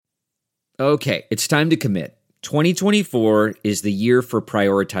Okay, it's time to commit. 2024 is the year for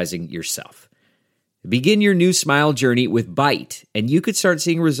prioritizing yourself. Begin your new smile journey with Byte, and you could start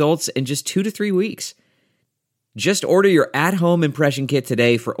seeing results in just 2 to 3 weeks. Just order your at-home impression kit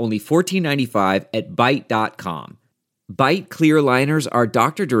today for only $14.95 at Byte.com. Byte clear liners are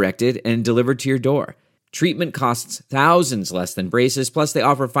doctor-directed and delivered to your door. Treatment costs thousands less than braces, plus they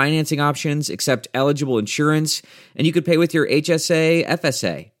offer financing options, accept eligible insurance, and you could pay with your HSA,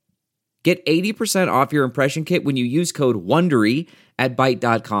 FSA. Get 80% off your impression kit when you use code WONDERY at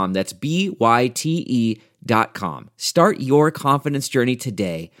Byte.com. That's BYTE.com. Start your confidence journey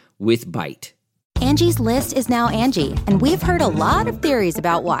today with Byte. Angie's List is now Angie, and we've heard a lot of theories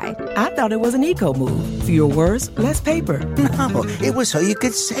about why. I thought it was an eco move. Fewer words, less paper. No, it was so you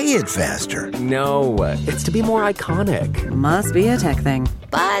could say it faster. No, it's to be more iconic. Must be a tech thing.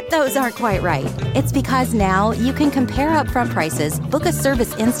 But those aren't quite right. It's because now you can compare upfront prices, book a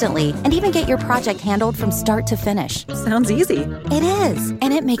service instantly, and even get your project handled from start to finish. Sounds easy. It is,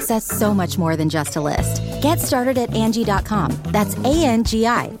 and it makes us so much more than just a list. Get started at Angie.com. That's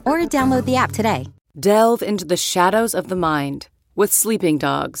ANGI, or download the app today. Delve into the shadows of the mind with Sleeping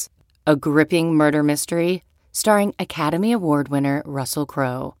Dogs, a gripping murder mystery starring Academy Award winner Russell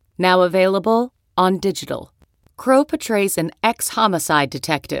Crowe. Now available on digital. Crowe portrays an ex-homicide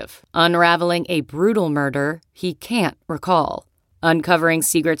detective unraveling a brutal murder he can't recall. Uncovering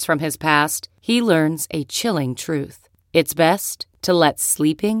secrets from his past, he learns a chilling truth. It's best to let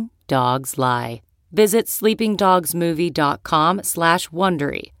sleeping dogs lie. Visit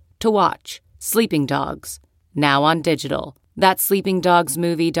sleepingdogsmovie.com/Wondery to watch Sleeping Dogs, now on digital. That's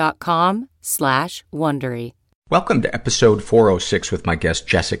sleepingdogsmovie.com/Wondery. Welcome to episode 406 with my guest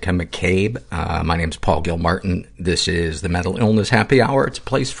Jessica McCabe. My name's Paul Gilmartin. This is the Mental Illness Happy Hour. It's a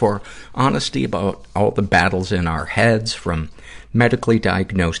place for honesty about all the battles in our heads, from medically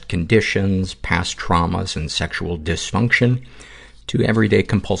diagnosed conditions, past traumas, and sexual dysfunction, to everyday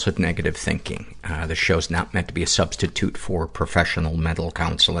compulsive negative thinking. The show's not meant to be a substitute for professional mental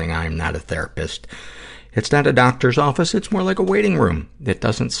counseling. I'm not a therapist. It's not a doctor's office. It's more like a waiting room that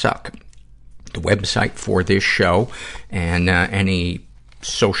doesn't suck. The website for this show and any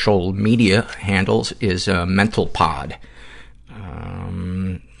social media handles is MentalPod.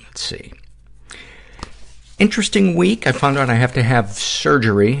 Let's see. Interesting week. I found out I have to have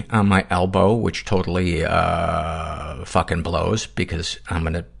surgery on my elbow, which totally fucking blows, because I'm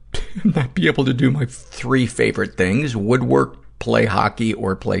going to not be able to do my 3 favorite things: woodwork, play hockey,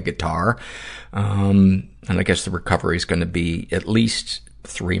 or play guitar. And I guess the recovery is going to be at least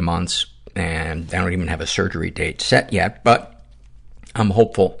 3 months, and I don't even have a surgery date set yet, but I'm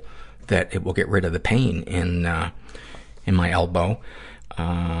hopeful that it will get rid of the pain in my elbow.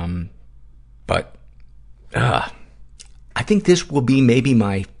 But I think this will be maybe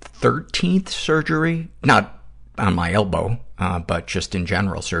my 13th surgery, not on my elbow, but just in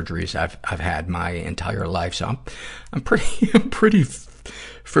general surgeries I've had my entire life. So I'm pretty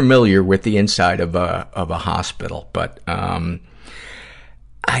familiar with the inside of a hospital, but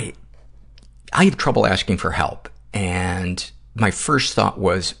I have trouble asking for help. And my first thought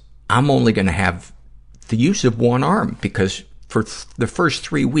was, I'm only going to have the use of one arm, because for the first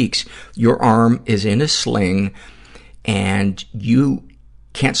 3 weeks, your arm is in a sling and you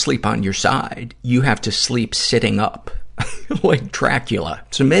can't sleep on your side. You have to sleep sitting up like Dracula.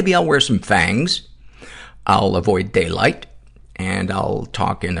 So maybe I'll wear some fangs. I'll avoid daylight, and I'll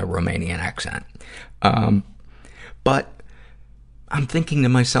talk in a Romanian accent. But I'm thinking to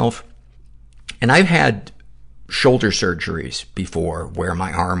myself, and I've had shoulder surgeries before where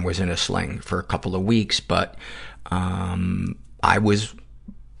my arm was in a sling for a couple of weeks, but I was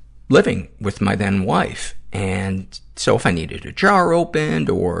living with my then wife. And so if I needed a jar opened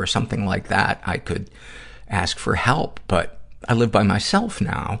or something like that, I could ask for help. But I live by myself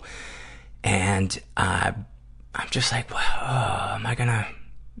now. And I'm just like, well, am I gonna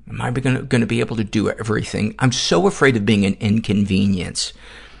be able to do everything? I'm so afraid of being an inconvenience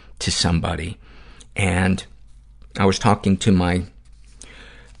to somebody. And I was talking to my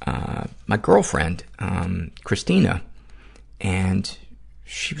girlfriend, Christina, and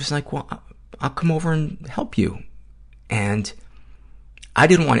she was like, well, I'll come over and help you. And I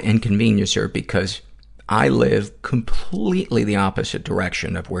didn't want to inconvenience her, because I live completely the opposite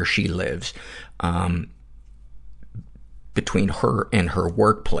direction of where she lives, between her and her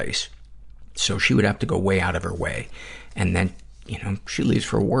workplace. So she would have to go way out of her way. And then, she leaves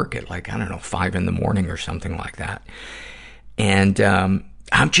for work at 5 a.m. or something like that. And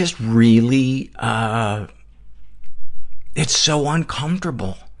I'm just really, it's so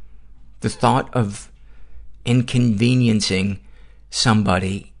uncomfortable, the thought of inconveniencing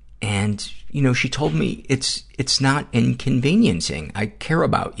somebody. And And, she told me it's not inconveniencing. I care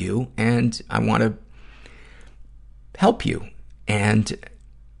about you and I want to help you. And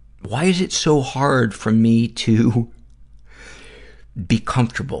why is it so hard for me to be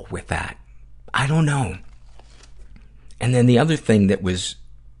comfortable with that? I don't know. And then the other thing that was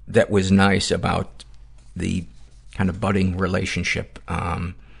nice about the kind of budding relationship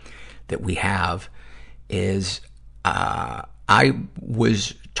that we have is I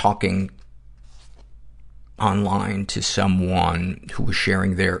was talking online to someone who was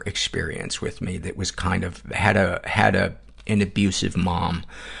sharing their experience with me that was kind of had an abusive mom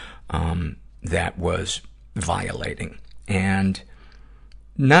that was violating, and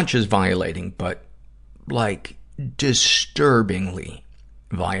not just violating, but like disturbingly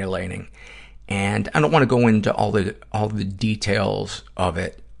violating. And I don't want to go into all the details of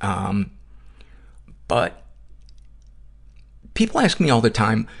it, but people ask me all the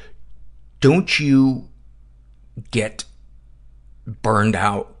time, don't you get burned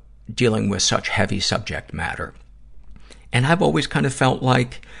out dealing with such heavy subject matter? And I've always kind of felt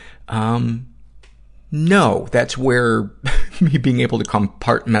like, no, that's where me being able to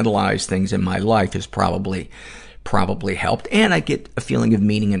compartmentalize things in my life has probably helped. And I get a feeling of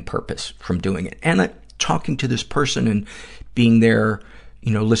meaning and purpose from doing it. And talking to this person and being there,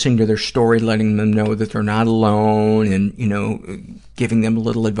 listening to their story, letting them know that they're not alone, and, giving them a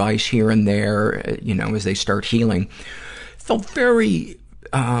little advice here and there, as they start healing, felt very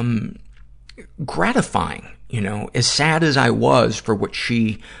gratifying. As sad as I was for what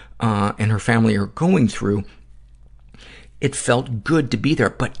she and her family are going through, it felt good to be there.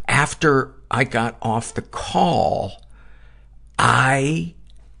 But after I got off the call, I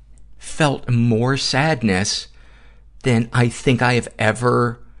felt more sadness than I think I have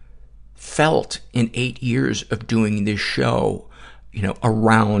ever felt in 8 years of doing this show,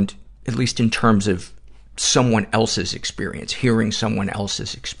 around, at least in terms of someone else's experience, hearing someone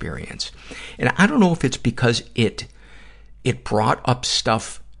else's experience. And I don't know if it's because it brought up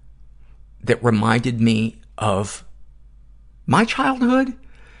stuff that reminded me of my childhood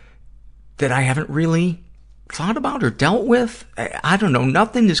that I haven't really thought about or dealt with. I don't know.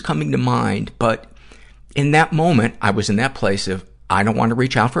 Nothing is coming to mind, but in that moment, I was in that place of, I don't want to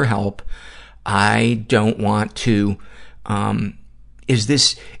reach out for help. I don't want to, is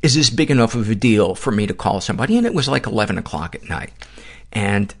this big enough of a deal for me to call somebody? And it was like 11 o'clock at night.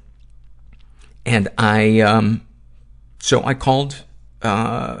 And so I called,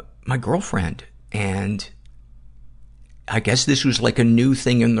 my girlfriend, and I guess this was like a new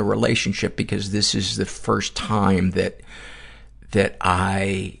thing in the relationship, because this is the first time that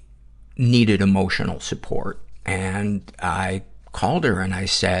I needed emotional support. And I called her and I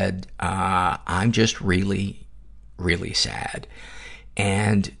said, I'm just really, really sad.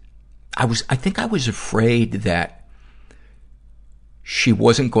 And I think I was afraid that she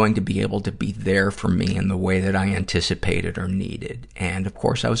wasn't going to be able to be there for me in the way that I anticipated or needed. And of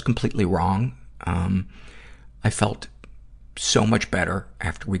course I was completely wrong. I felt so much better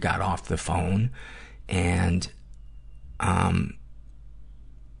after we got off the phone. And,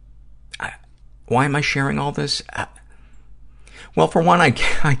 why am I sharing all this? Well, for one, I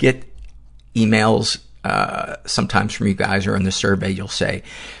get emails, sometimes from you guys, or in the survey you'll say,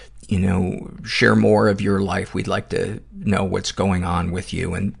 share more of your life. We'd like to know what's going on with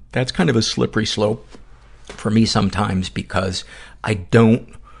you. And that's kind of a slippery slope for me sometimes, because I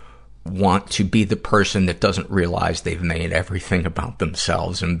don't want to be the person that doesn't realize they've made everything about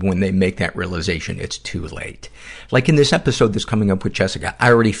themselves. And when they make that realization, it's too late. Like in this episode that's coming up with Jessica, I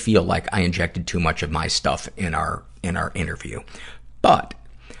already feel like I injected too much of my stuff in our interview. But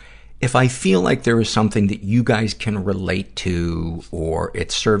if I feel like there is something that you guys can relate to, or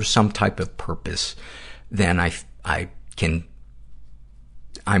it serves some type of purpose, then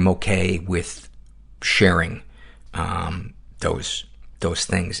I'm okay with sharing, those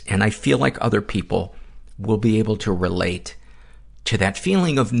things. And I feel like other people will be able to relate to that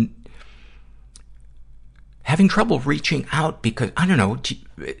feeling of having trouble reaching out, because, I don't know,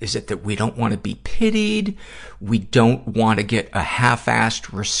 is it that we don't want to be pitied? We don't want to get a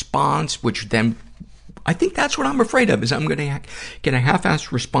half-assed response, which then, I think that's what I'm afraid of, is I'm going to get a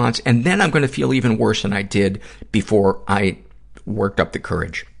half-assed response, and then I'm going to feel even worse than I did before I worked up the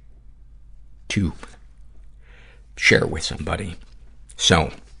courage to share with somebody.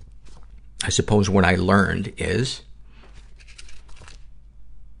 So, I suppose what I learned is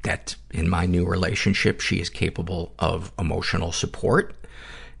that in my new relationship, she is capable of emotional support,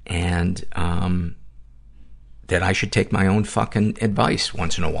 and that I should take my own fucking advice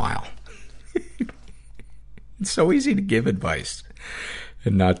once in a while. It's so easy to give advice.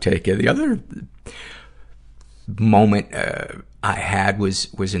 and not take it. The other moment I had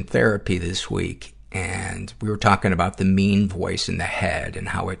was in therapy this week, and we were talking about the mean voice in the head and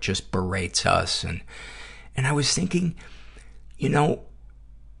how it just berates us. And I was thinking, the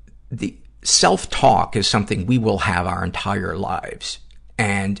self-talk is something we will have our entire lives.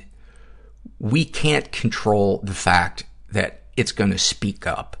 And we can't control the fact that it's going to speak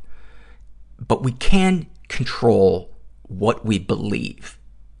up. But we can control what we believe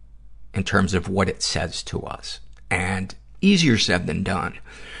in terms of what it says to us. And easier said than done.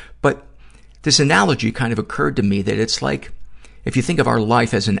 But this analogy kind of occurred to me that it's like, if you think of our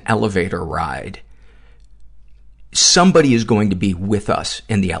life as an elevator ride, somebody is going to be with us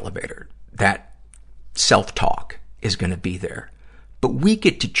in the elevator. That self-talk is going to be there. But we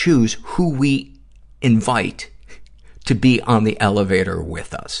get to choose who we invite to be on the elevator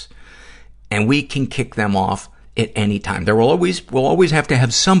with us. And we can kick them off at any time. We'll always have to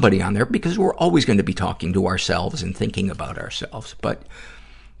have somebody on there because we're always going to be talking to ourselves and thinking about ourselves. But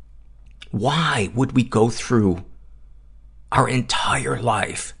why would we go through our entire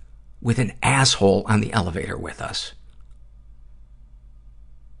life with an asshole on the elevator with us?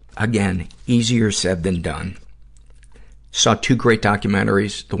 Again, easier said than done. Saw 2 great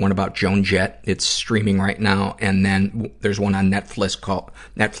documentaries. The one about Joan Jett, it's streaming right now. And then there's one on Netflix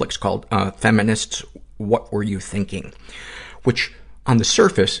called Feminists, What Were You Thinking? Which, on the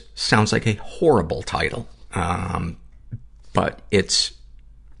surface, sounds like a horrible title. But it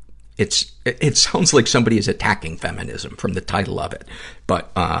sounds like somebody is attacking feminism from the title of it.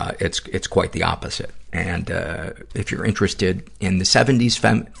 But it's quite the opposite. And if you're interested in the 70s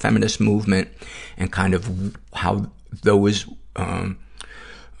feminist movement and kind of how those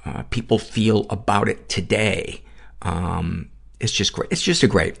people feel about it today, it's just great. It's just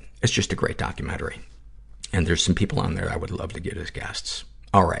a great documentary. And there's some people on there I would love to get as guests.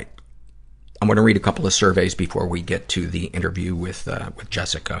 All right. I'm going to read a couple of surveys before we get to the interview with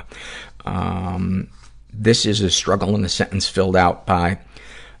Jessica. This is a struggle in a sentence filled out by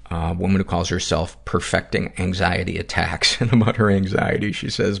a woman who calls herself Perfecting Anxiety Attacks. And about her anxiety, she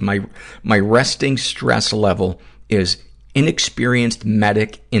says, my resting stress level is inexperienced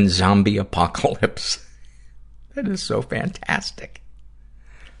medic in zombie apocalypse. That is so fantastic.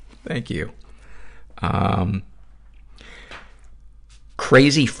 Thank you.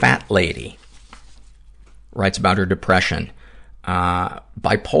 Crazy Fat Lady writes about her depression.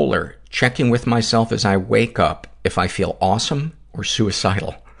 Bipolar, checking with myself as I wake up if I feel awesome or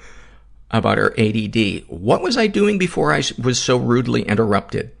suicidal. About her ADD. What was I doing before I was so rudely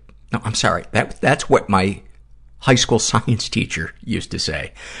interrupted? No, I'm sorry. That's what my high school science teacher used to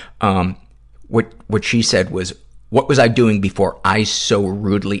say. What she said was, what was I doing before I so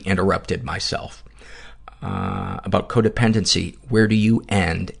rudely interrupted myself? About codependency, where do you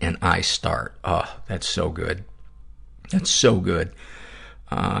end and I start? Oh, that's so good. That's so good.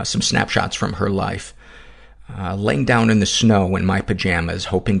 Some snapshots from her life. Laying down in the snow in my pajamas,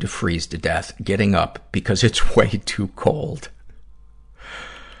 hoping to freeze to death, getting up because it's way too cold.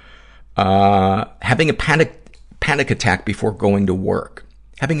 Having a panic attack before going to work.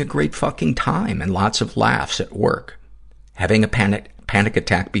 Having a great fucking time and lots of laughs at work. Having a panic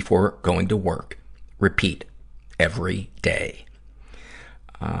attack before going to work. Repeat every day.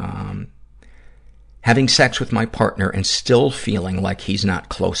 Having sex with my partner and still feeling like he's not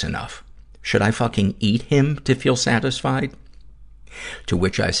close enough. Should I fucking eat him to feel satisfied? To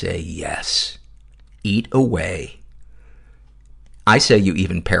which I say, yes. Eat away. I say you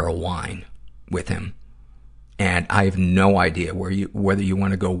even pair a wine with him. And I have no idea whether you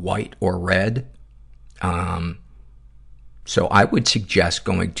want to go white or red. So I would suggest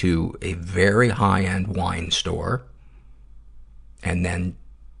going to a very high-end wine store and then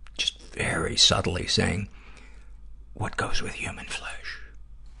just very subtly saying, what goes with human flesh?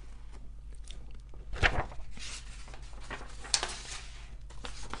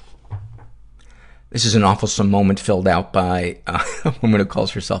 This is an awfulsome moment filled out by a woman who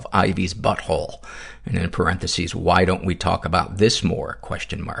calls herself Ivy's Butthole. And in parentheses, why don't we talk about this more? ?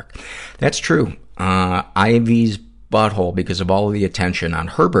 That's true. Ivy's butthole, because of all of the attention on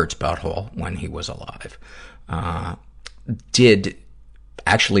Herbert's butthole when he was alive, did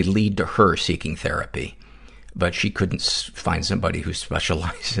actually lead to her seeking therapy. But she couldn't find somebody who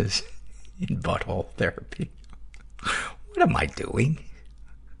specializes in butthole therapy. What am I doing?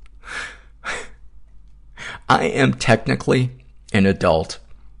 I am technically an adult,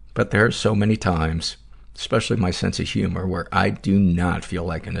 but there are so many times, especially my sense of humor, where I do not feel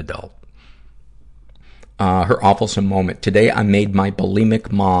like an adult. Her awfulsome moment. Today I made my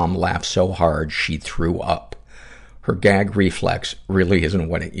bulimic mom laugh so hard she threw up. Her gag reflex really isn't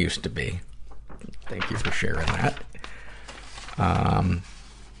what it used to be. Thank you for sharing that.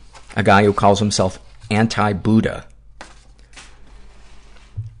 A guy who calls himself Anti-Buddha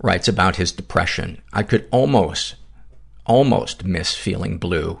writes about his depression. I could almost miss feeling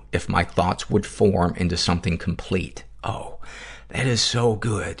blue if my thoughts would form into something complete. Oh, that is so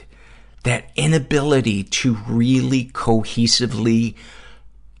good. That inability to really cohesively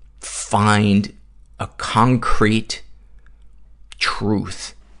find a concrete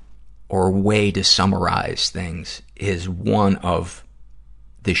truth or way to summarize things is one of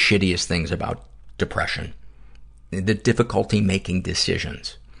the shittiest things about depression. The difficulty making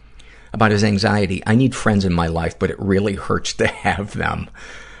decisions. About his anxiety, I need friends in my life, but it really hurts to have them.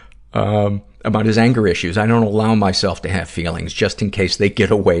 About his anger issues, I don't allow myself to have feelings just in case they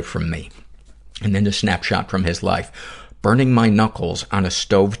get away from me. And then a snapshot from his life. Burning my knuckles on a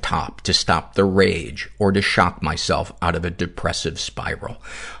stovetop to stop the rage or to shock myself out of a depressive spiral.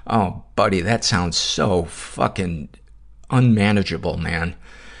 Oh, buddy, that sounds so fucking unmanageable, man.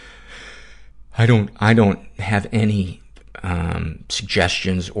 I don't have any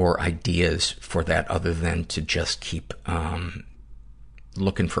suggestions or ideas for that other than to just keep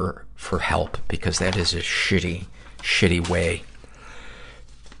looking for help, because that is a shitty way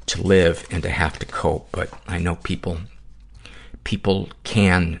to live and to have to cope. But I know people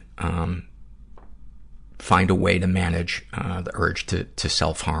can find a way to manage the urge to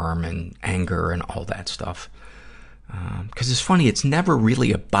self-harm and anger and all that stuff. Because it's funny, it's never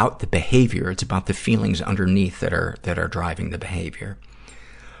really about the behavior. It's about the feelings underneath that are driving the behavior.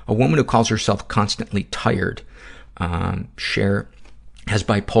 A woman who calls herself constantly tired, has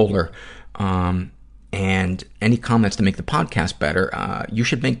bipolar, and any comments to make the podcast better, you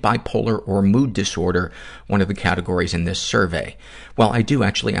should make bipolar or mood disorder one of the categories in this survey. Well, I do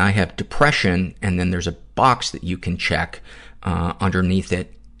actually. I have depression, and then there's a box that you can check underneath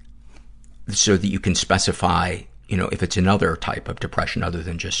it so that you can specify, if it's another type of depression other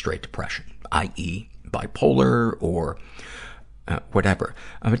than just straight depression, i.e. bipolar or whatever.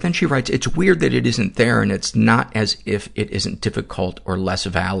 But then she writes, it's weird that it isn't there, and it's not as if it isn't difficult or less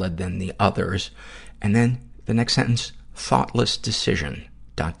valid than the others. And then the next sentence, thoughtless decision, ...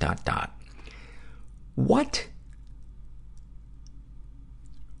 What?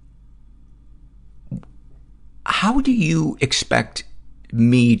 How do you expect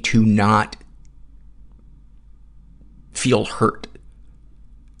me to not feel hurt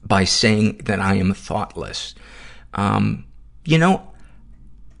by saying that I am thoughtless? I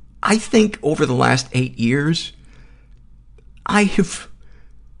think over the last 8 years, I have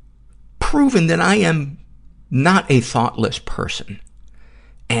proven that I am not a thoughtless person.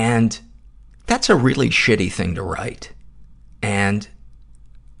 And that's a really shitty thing to write. And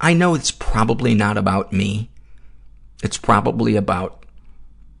I know it's probably not about me. It's probably about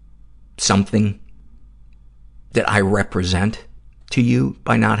something that I represent to you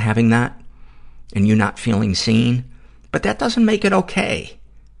by not having that and you not feeling seen. But that doesn't make it okay.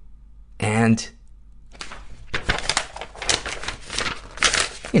 And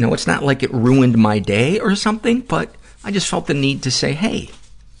it's not like it ruined my day or something, but I just felt the need to say, hey,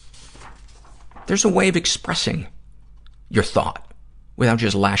 there's a way of expressing your thought without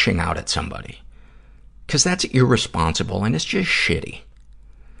just lashing out at somebody. 'Cause that's irresponsible and it's just shitty.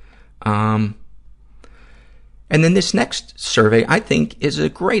 And then this next survey, I think, is a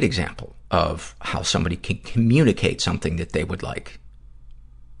great example of how somebody can communicate something that they would like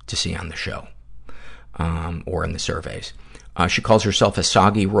to see on the show, or in the surveys. She calls herself a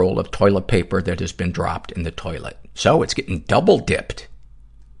soggy roll of toilet paper that has been dropped in the toilet. So it's getting double dipped.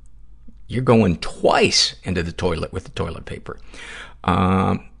 You're going twice into the toilet with the toilet paper.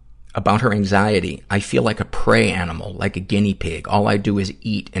 About her anxiety, I feel like a prey animal, like a guinea pig. All I do is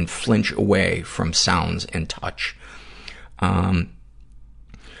eat and flinch away from sounds and touch.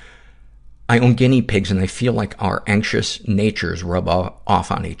 I own guinea pigs, and I feel like our anxious natures rub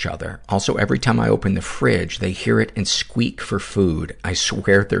off on each other. Also, every time I open the fridge, they hear it and squeak for food. I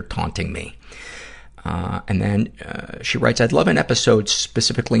swear they're taunting me. And then she writes, I'd love an episode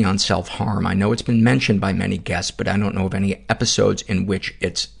specifically on self-harm. I know it's been mentioned by many guests, but I don't know of any episodes in which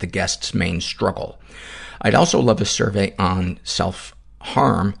it's the guest's main struggle. I'd also love a survey on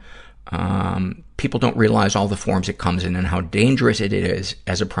self-harm. People don't realize all the forms it comes in and how dangerous it is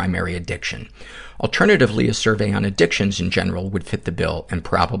as a primary addiction. Alternatively, a survey on addictions in general would fit the bill and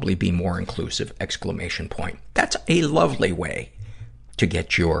probably be more inclusive! That's a lovely way to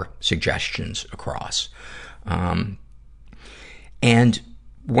get your suggestions across. And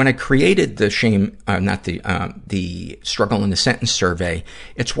when I created the the struggle in the sentence survey,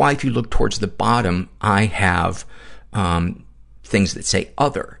 it's why if you look towards the bottom, I have things that say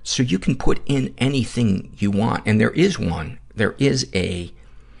other. So you can put in anything you want. And there is one. There is it's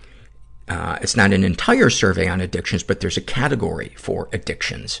not an entire survey on addictions, but there's a category for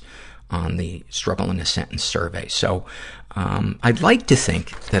addictions on the Struggle in a Sentence survey. So I'd like to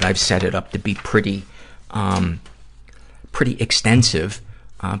think that I've set it up to be pretty extensive,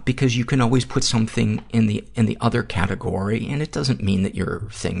 because you can always put something in the other category, and it doesn't mean that your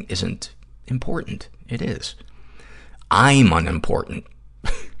thing isn't important. It is. I'm unimportant.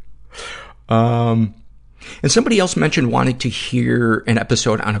 And somebody else mentioned wanting to hear an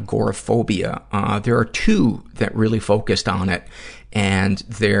episode on agoraphobia. There are 2 that really focused on it, and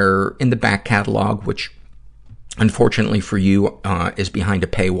they're in the back catalog, which unfortunately for you, is behind a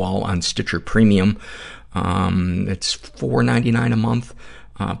paywall on Stitcher Premium. It's $4.99 a month,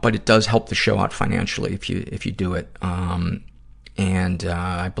 but it does help the show out financially if you do it. And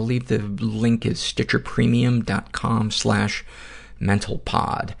I believe the link is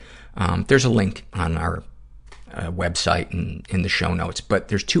stitcherpremium.com/mentalpod. There's a link on our website and in the show notes, but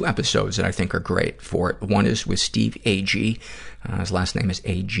there's 2 episodes that I think are great for it. One is with Steve Agee. His last name is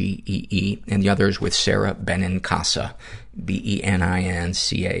Agee, and the other is with Sarah Benincasa,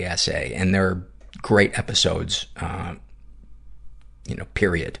 Benincasa, and they're great episodes,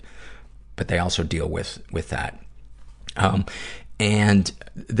 period. But they also deal with that. And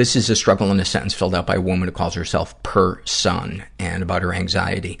this is a struggle in a sentence filled out by a woman who calls herself Per Sun, and about her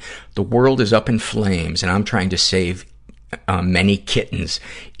anxiety. The world is up in flames, and I'm trying to save many kittens.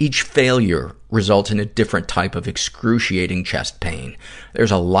 Each failure results in a different type of excruciating chest pain. There's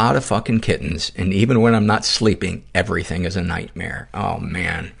a lot of fucking kittens, and even when I'm not sleeping, everything is a nightmare. Oh,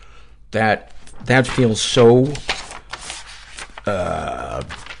 man. That feels so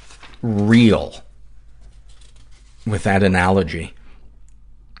real with that analogy.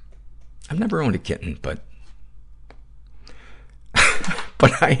 I've never owned a kitten, but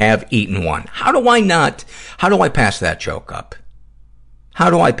I have eaten one. How do I pass that joke up?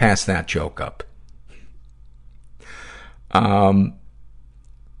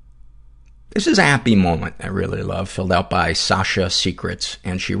 This is a happy moment I really love, filled out by Sasha Secrets,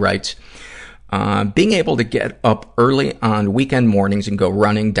 and she writes, being able to get up early on weekend mornings and go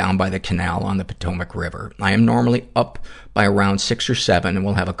running down by the canal on the Potomac River. I am normally up by around 6 or 7 and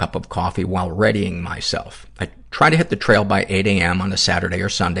will have a cup of coffee while readying myself. I try to hit the trail by 8 a.m. on a Saturday or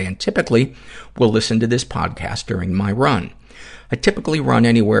Sunday, and typically will listen to this podcast during my run. I typically run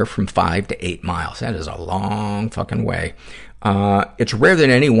anywhere from 5 to 8 miles. That is a long fucking way. It's rare that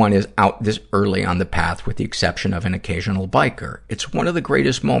anyone is out this early on the path, with the exception of an occasional biker. It's one of the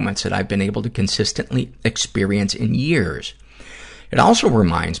greatest moments that I've been able to consistently experience in years. It also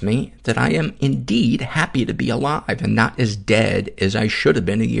reminds me that I am indeed happy to be alive and not as dead as I should have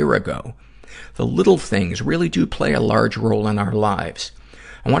been a year ago. The little things really do play a large role in our lives.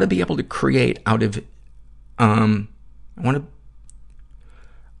 I want to be able to create out of, I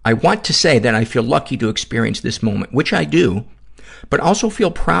want to say that I feel lucky to experience this moment, which I do, but also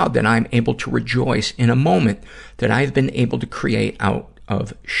feel proud that I'm able to rejoice in a moment that I've been able to create out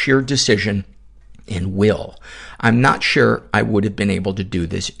of sheer decision and will. I'm not sure I would have been able to do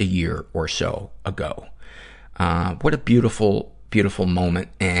this a year or so ago. What a beautiful, beautiful moment.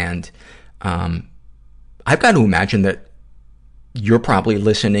 And I've got to imagine that you're probably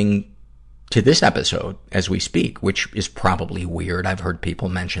listening to this episode as we speak, which is probably weird. I've heard people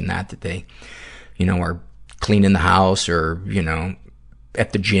mention that they, are cleaning the house or,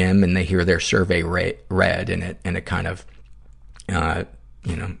 at the gym, and they hear their survey read, and it kind of,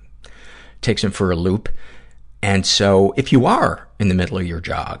 takes them for a loop. And so if you are in the middle of your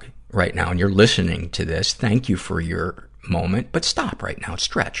jog right now and you're listening to this, thank you for your moment, but stop right now.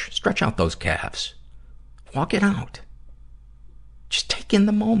 Stretch out those calves. Walk it out. Just take in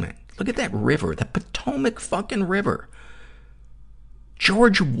the moment. Look at that river, the Potomac fucking river.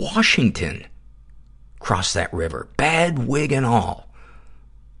 George Washington crossed that river, bad wig and all.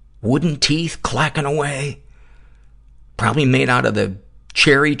 Wooden teeth clacking away. Probably made out of the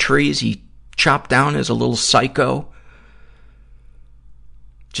cherry trees he chopped down as a little psycho.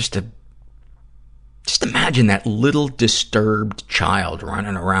 Just imagine that little disturbed child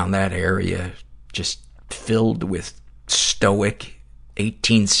running around that area, just filled with stoic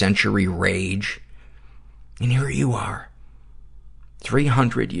 18th century rage. And here you are,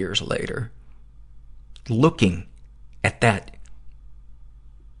 300 years later, looking at that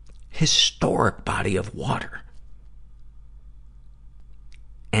historic body of water.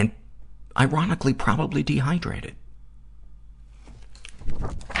 And ironically, probably dehydrated.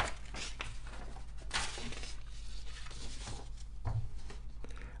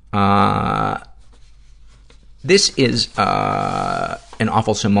 This is an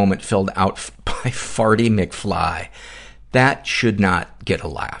awfulsome moment filled out by Farty McFly. That should not get a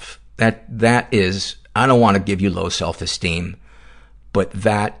laugh. That is, I don't want to give you low self-esteem, but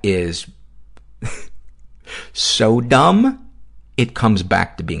that is so dumb, it comes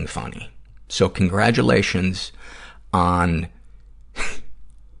back to being funny. So congratulations on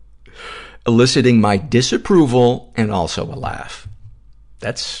eliciting my disapproval and also a laugh.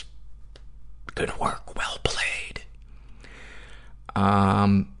 That's good work. Well played.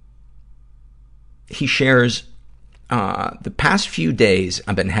 He shares, the past few days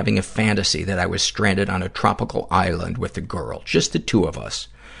I've been having a fantasy that I was stranded on a tropical island with a girl, just the two of us.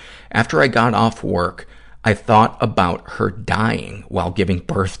 After I got off work, I thought about her dying while giving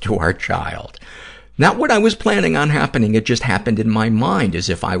birth to our child. Not what I was planning on happening, it just happened in my mind as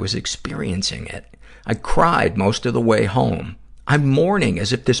if I was experiencing it. I cried most of the way home. I'm mourning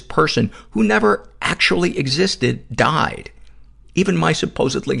as if this person who never actually existed died. Even my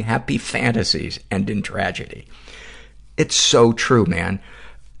supposedly happy fantasies end in tragedy. It's so true, man.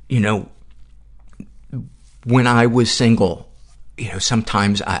 You know, when I was single,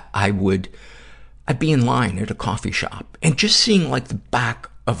 sometimes I'd be in line at a coffee shop and just seeing like the back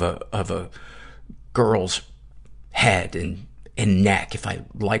of a girl's head and neck. If I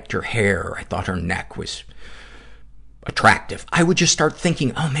liked her hair, I thought her neck was attractive, I would just start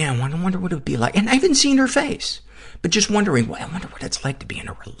thinking, oh man, I wonder what it would be like. And I haven't seen her face, but just wondering, well, I wonder what it's like to be in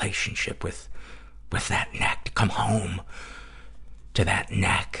a relationship with that neck, to come home to that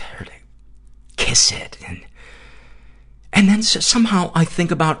neck, or to kiss it. And then somehow I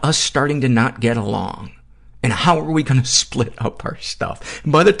think about us starting to not get along. And how are we going to split up our stuff?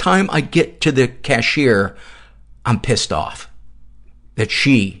 And by the time I get to the cashier, I'm pissed off that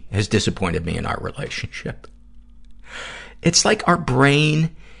she has disappointed me in our relationship. It's like our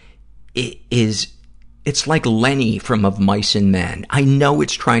brain it's like Lenny from Of Mice and Men. I know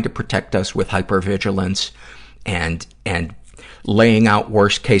it's trying to protect us with hypervigilance and laying out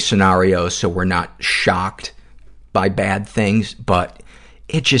worst case scenarios so we're not shocked by bad things, but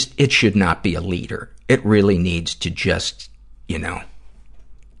it should not be a leader. It really needs to just,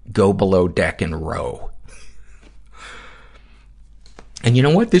 go below deck and row. And you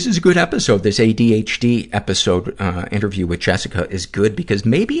know what? This is a good episode. This ADHD episode, interview with Jessica is good because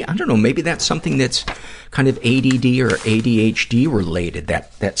maybe that's something that's kind of ADD or ADHD related,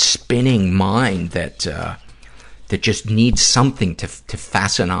 that spinning mind that just needs something to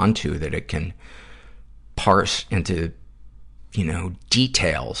fasten onto, that it can parse into,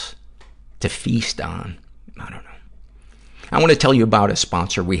 details to feast on. I don't know. I want to tell you about a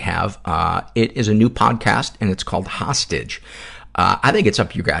sponsor we have. It is a new podcast and it's called Hostage. I think it's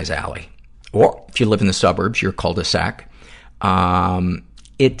up your guys' alley. Or if you live in the suburbs, your cul-de-sac.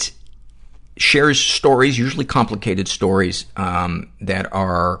 It shares stories, usually complicated stories, that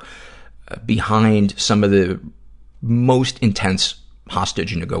are behind some of the most intense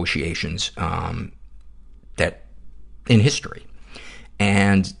hostage negotiations, that in history.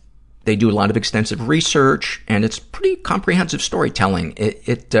 And they do a lot of extensive research, and it's pretty comprehensive storytelling.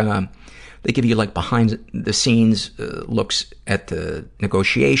 They give you like behind the scenes looks at the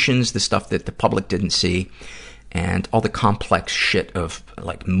negotiations, the stuff that the public didn't see, and all the complex shit of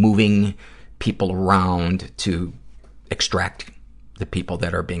like moving people around to extract the people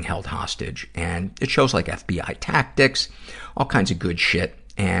that are being held hostage. And it shows like FBI tactics, all kinds of good shit.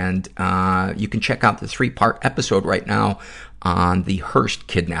 And you can check out the 3-part episode right now on the Hearst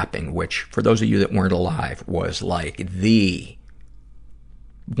kidnapping, which, for those of you that weren't alive, was like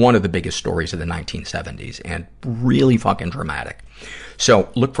one of the biggest stories of the 1970s and really fucking dramatic. So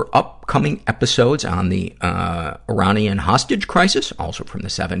look for upcoming episodes on the Iranian hostage crisis, also from the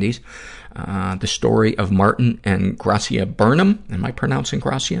 70s. The story of Martin and Gracia Burnham. Am I pronouncing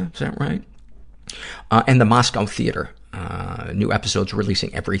Gracia? Is that right? And the Moscow Theater. New episodes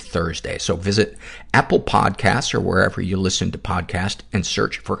releasing every Thursday. So visit Apple Podcasts or wherever you listen to podcasts and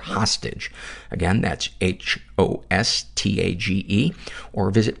search for Hostage. Again, that's HOSTAGE,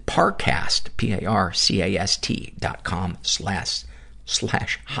 or visit Parcast,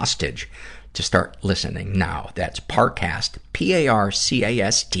 PARCAST.com/hostage to start listening now. That's Parcast,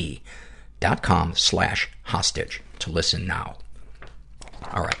 PARCAST.com/hostage to listen now.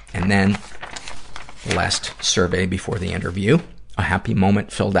 All right. And then last survey before the interview, a happy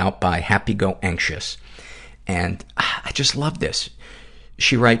moment filled out by Happy Go Anxious. And I just love this.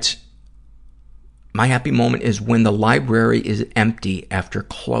 She writes, my happy moment is when the library is empty after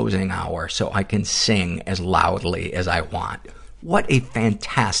closing hour so I can sing as loudly as I want. What a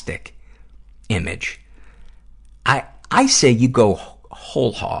fantastic image. I say you go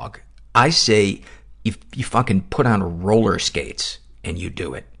whole hog. I say you fucking put on roller skates and you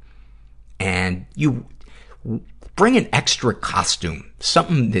do it. And you bring an extra costume,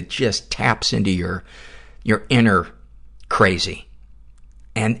 something that just taps into your inner crazy.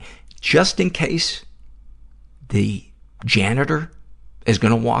 And just in case the janitor is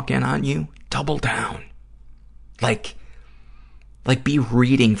going to walk in on you, double down. Like be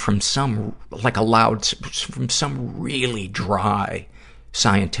reading from some really dry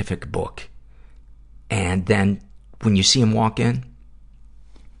scientific book. And then when you see him walk in,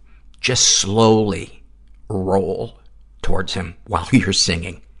 just slowly roll towards him while you're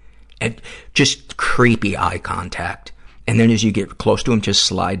singing. And just creepy eye contact. And then as you get close to him, just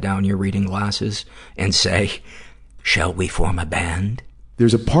slide down your reading glasses and say, "Shall we form a band?"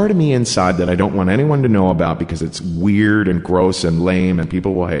 There's a part of me inside that I don't want anyone to know about because it's weird and gross and lame and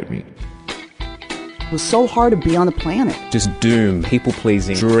people will hate me. It was so hard to be on the planet. Just doom,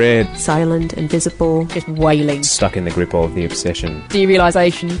 people-pleasing, dread. Silent, invisible, just wailing. Stuck in the grip of the obsession.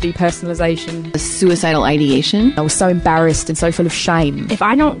 Derealization, depersonalization. Suicidal ideation. I was so embarrassed and so full of shame. If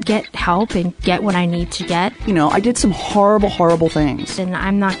I don't get help and get what I need to get, I did some horrible, horrible things. Then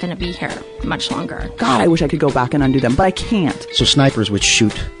I'm not going to be here much longer. God, I wish I could go back and undo them, but I can't. So snipers would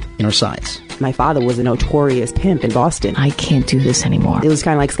shoot in our sides. My father was a notorious pimp in Boston. I can't do this anymore. It was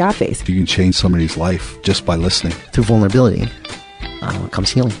kind of like Scarface. You can change somebody's life just by listening. Through vulnerability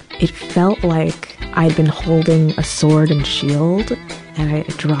comes healing. It felt like I'd been holding a sword and shield, and I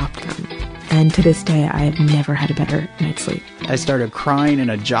dropped them. And to this day, I have never had a better night's sleep. I started crying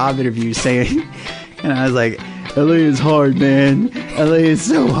in a job interview saying, and I was like, LA is hard, man. LA is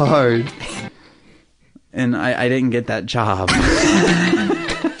so hard. And I didn't get that job.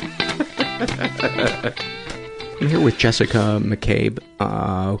 I'm here with Jessica McCabe,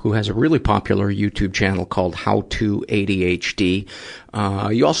 who has a really popular YouTube channel called How to ADHD.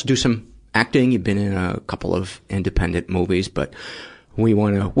 You also do some acting. You've been in a couple of independent movies, but we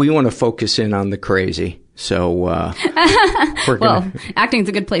want to focus in on the crazy. So, acting's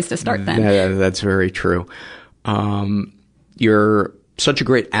a good place to start then. That's very true. You're such a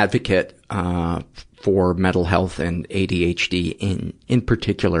great advocate, for mental health and ADHD in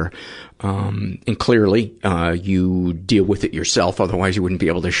particular. And clearly, you deal with it yourself. Otherwise you wouldn't be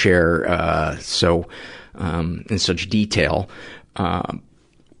able to share, in such detail.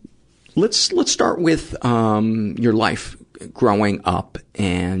 Let's start with, your life growing up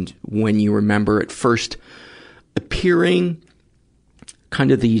and when you remember at first appearing,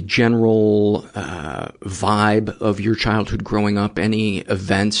 kind of the general vibe of your childhood growing up, any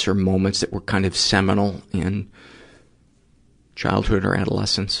events or moments that were kind of seminal in childhood or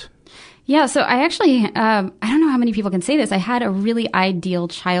adolescence? Yeah, so I actually, I don't know how many people can say this. I had a really ideal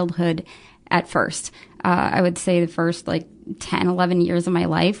childhood at first. I would say the first 10, 11 years of my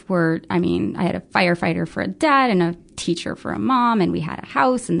life were, I had a firefighter for a dad and a teacher for a mom, and we had a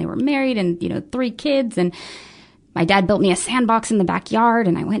house and they were married and, 3 kids, and my dad built me a sandbox in the backyard,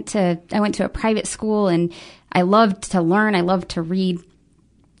 and I went to a private school, and I loved to learn. I loved to read.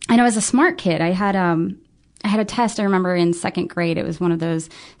 And I was a smart kid. I had a test, I remember, in 2nd grade. It was one of those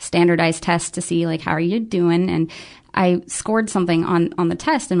standardized tests to see, how are you doing? And I scored something on the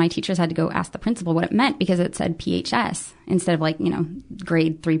test, and my teachers had to go ask the principal what it meant because it said PHS instead of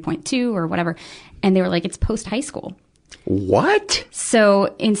grade 3.2 or whatever. And they were like, it's post-high school. What?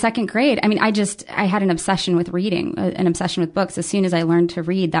 So in 2nd grade, I had an obsession with reading, an obsession with books. As soon as I learned to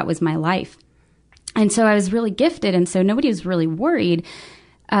read, that was my life. And so I was really gifted. And so nobody was really worried.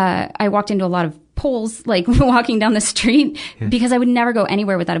 I walked into a lot of polls, walking down the street, because I would never go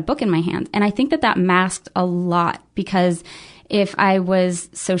anywhere without a book in my hand. And I think that masked a lot, because if I was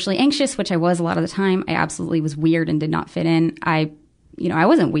socially anxious, which I was a lot of the time, I absolutely was weird and did not fit in. I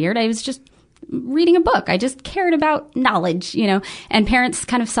wasn't weird. I was just reading a book. I just cared about knowledge, and parents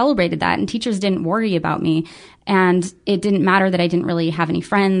kind of celebrated that, and teachers didn't worry about me. And it didn't matter that I didn't really have any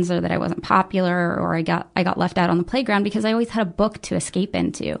friends, or that I wasn't popular, or I got left out on the playground, because I always had a book to escape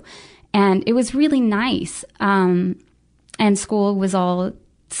into. And it was really nice. And school was all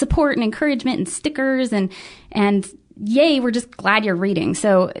support and encouragement and stickers and yay, we're just glad you're reading.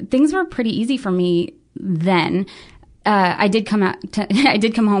 So things were pretty easy for me then. I did come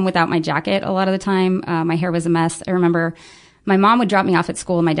home without my jacket a lot of the time. My hair was a mess. I remember my mom would drop me off at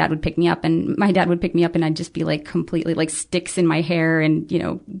school, and my dad would pick me up, and I'd just be completely sticks in my hair and,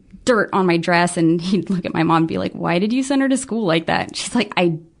 dirt on my dress. And he'd look at my mom and be like, why did you send her to school like that? She's like,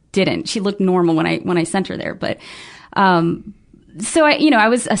 I didn't. She looked normal when I sent her there. But, so I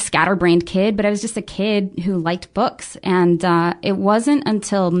was a scatterbrained kid, but I was just a kid who liked books. And, it wasn't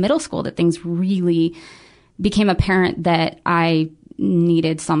until middle school that things really became apparent that I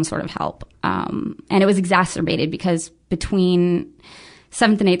needed some sort of help. And it was exacerbated because between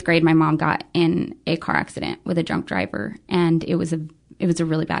 7th and 8th grade, my mom got in a car accident with a drunk driver, and it was a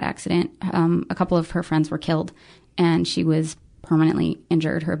really bad accident. A couple of her friends were killed, and she was permanently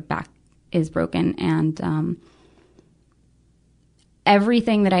injured. Her back is broken, and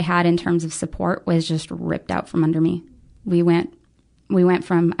everything that I had in terms of support was just ripped out from under me. I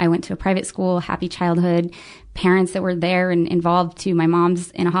went to a private school, happy childhood, parents that were there and involved, to my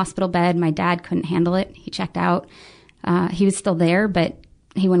mom's in a hospital bed. My dad couldn't handle it. He checked out. He was still there, but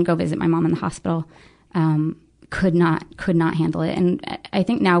he wouldn't go visit my mom in the hospital. Could not handle it. And I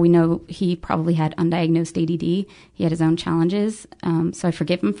think now we know he probably had undiagnosed ADD. He had his own challenges. So I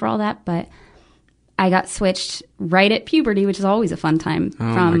forgive him for all that, but I got switched right at puberty, which is always a fun time,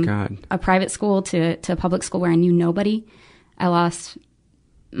 from a private school to a public school where I knew nobody. I lost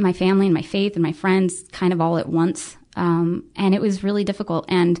my family and my faith and my friends kind of all at once. And it was really difficult.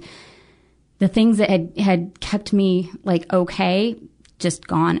 And the things that had kept me like okay, just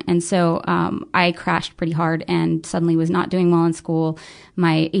gone. And so I crashed pretty hard and suddenly was not doing well in school.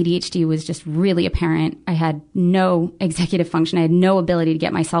 My ADHD was just really apparent. I had no executive function. I had no ability to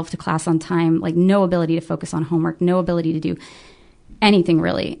get myself to class on time, like no ability to focus on homework, no ability to do anything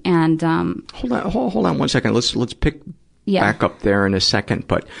really. And hold on 1 second. Let's pick back up there in a second.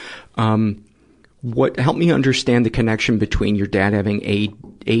 But help me understand the connection between your dad having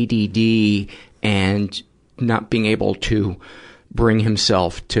ADD and not being able to bring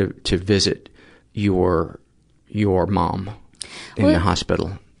himself to visit your mom in the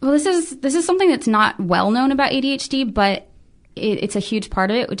hospital. Well, this is something that's not well known about ADHD, but it's a huge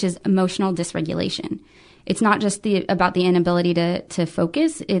part of it, which is emotional dysregulation. It's not just about the inability to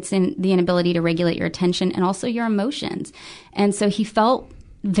focus. It's in the inability to regulate your attention and also your emotions. And so he felt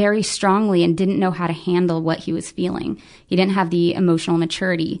very strongly and didn't know how to handle what he was feeling. He didn't have the emotional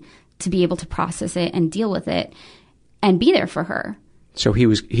maturity to be able to process it and deal with it and be there for her. So he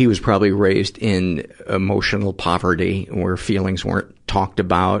was probably raised in emotional poverty where feelings weren't talked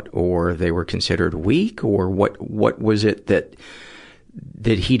about or they were considered weak, or what was it that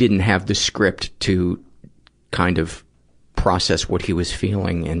he didn't have the script to kind of process what he was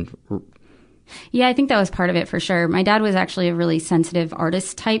feeling? And yeah, I think that was part of it for sure. My dad was actually a really sensitive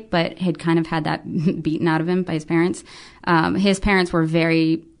artist type, but had kind of had that beaten out of him by his parents. His parents were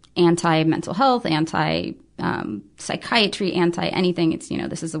very anti-mental health, psychiatry, anti-anything. It's,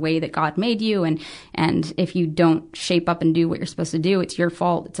 this is the way that God made you. And if you don't shape up and do what you're supposed to do, it's your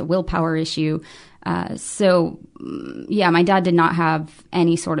fault. It's a willpower issue. So my dad did not have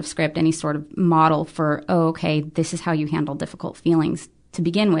any sort of script, any sort of model for, okay, this is how you handle difficult feelings to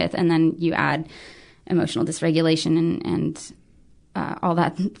begin with. And then you add emotional dysregulation and all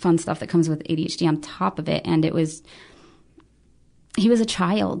that fun stuff that comes with ADHD on top of it. And he was a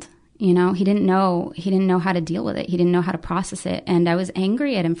child. He didn't know how to deal with it. He didn't know how to process it. And I was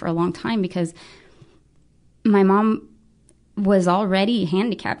angry at him for a long time because my mom was already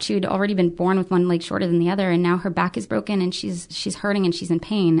handicapped. She had already been born with one leg shorter than the other, and now her back is broken and she's hurting and she's in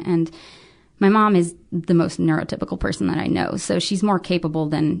pain. And my mom is the most neurotypical person that I know. So she's more capable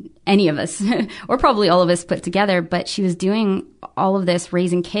than any of us or probably all of us put together. But she was doing all of this,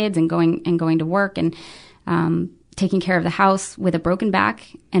 raising kids and going to work and taking care of the house with a broken back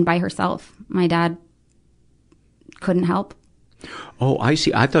and by herself. My dad couldn't help. Oh, I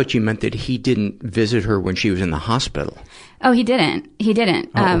see. I thought you meant that he didn't visit her when she was in the hospital. Oh, he didn't.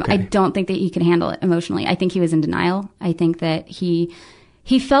 Oh, okay. I don't think that he could handle it emotionally. I think he was in denial. I think that he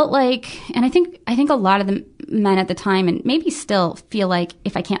felt like, and I think a lot of the men at the time, and maybe still, feel like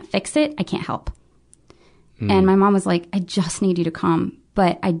if I can't fix it, I can't help. And my mom was like, I just need you to come.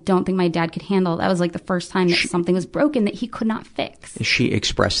 But I don't think my dad could handle it. That was like the first time that something was broken that he could not fix. She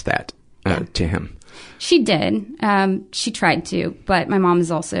expressed that to him. She did. She tried to, but my mom is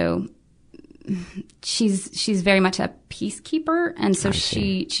also, she's very much a peacekeeper, and so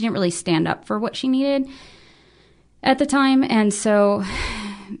she didn't really stand up for what she needed at the time, and so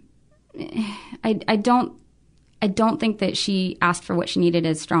I don't think that she asked for what she needed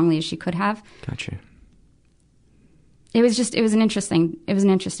as strongly as she could have. Gotcha. It was an interesting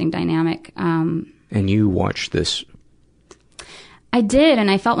dynamic. And you watched this. I did, and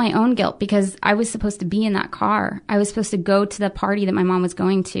I felt my own guilt because I was supposed to be in that car. I was supposed to go to the party that my mom was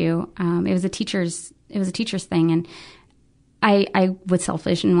going to. It was a teacher's thing, and I was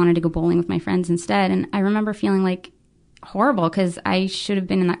selfish and wanted to go bowling with my friends instead. And I remember feeling like horrible because I should have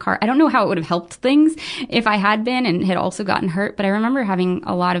been in that car. I don't know how it would have helped things if I had been and had also gotten hurt, but I remember having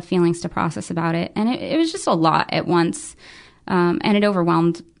a lot of feelings to process about it, and it was just a lot at once, and it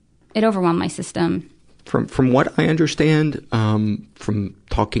overwhelmed my system. From what I understand, from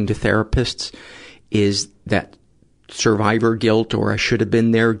talking to therapists, is that survivor guilt, or I should have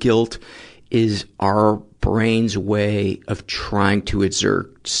been there guilt, is our brain's way of trying to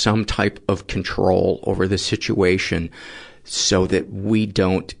exert some type of control over the situation so that we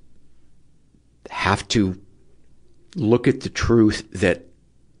don't have to look at the truth that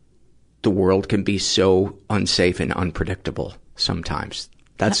the world can be so unsafe and unpredictable sometimes.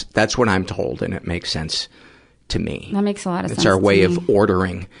 That's what I'm told, and it makes sense to me. That makes a lot of sense. It's our way of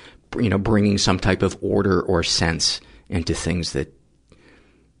ordering, bringing some type of order or sense into things that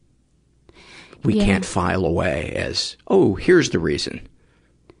we can't file away as, oh, here's the reason.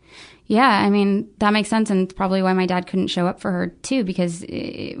 Yeah, I mean, that makes sense, and it's probably why my dad couldn't show up for her too, because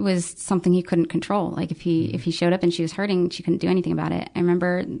it was something he couldn't control. Like if he showed up and she was hurting, she couldn't do anything about it. I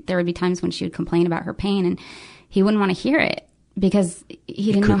remember there would be times when she would complain about her pain, and he wouldn't want to hear it because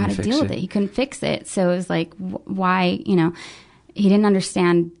he didn't know how to deal with it. He couldn't fix it. So it was like, why, he didn't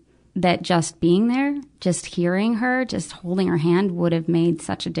understand that just being there, just hearing her, just holding her hand would have made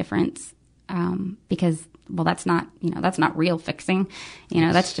such a difference. Because, well, that's not real fixing.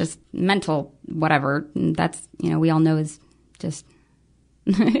 That's just mental whatever. And that's, we all know is just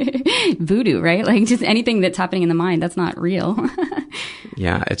voodoo, right? Like just anything that's happening in the mind, that's not real.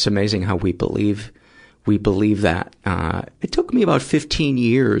 Yeah, it's amazing how we believe that. It took me about 15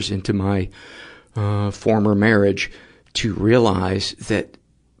 years into my former marriage to realize that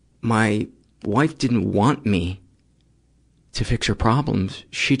my wife didn't want me to fix her problems.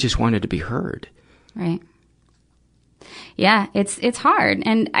 She just wanted to be heard. Right. Yeah, it's hard.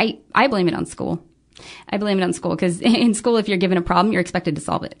 And I blame it on school. I blame it on school because in school, if you're given a problem, you're expected to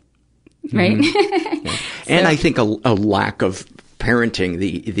solve it. Right. Mm-hmm. Yeah. And I think a lack of parenting,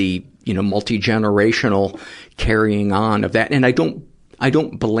 the multi-generational carrying on of that. And I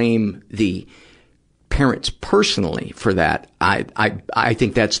don't blame the parents personally for that. I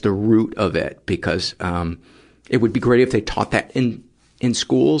think that's the root of it, because it would be great if they taught that in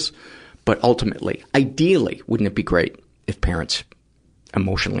schools, but ultimately, ideally, wouldn't it be great if parents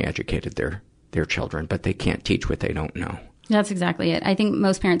emotionally educated their children, but they can't teach what they don't know. That's exactly it. I think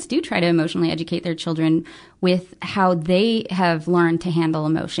most parents do try to emotionally educate their children with how they have learned to handle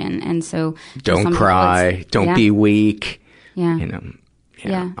emotion. And so don't cry, don't be weak. Yeah.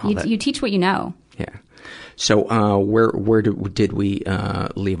 Yeah. You teach what you know. Yeah. So, where did we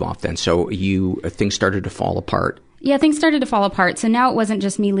leave off then? So things started to fall apart. Yeah, things started to fall apart. So now it wasn't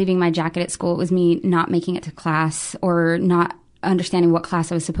just me leaving my jacket at school. It was me not making it to class or not understanding what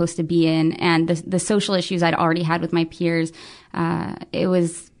class I was supposed to be in, and the social issues I'd already had with my peers. It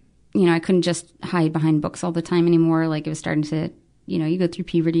was, I couldn't just hide behind books all the time anymore. Like it was starting to, you go through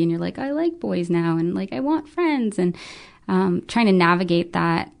puberty and you're like, I like boys now, and like I want friends, and trying to navigate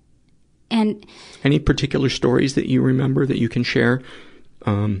that. And any particular stories that you remember that you can share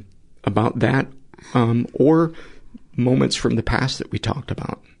about that, or moments from the past that we talked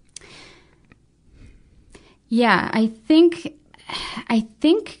about? Yeah, I think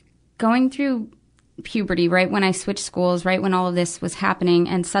going through puberty, right when I switched schools, right when all of this was happening,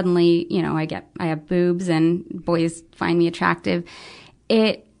 and suddenly, I have boobs and boys find me attractive.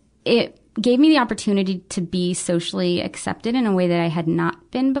 It gave me the opportunity to be socially accepted in a way that I had not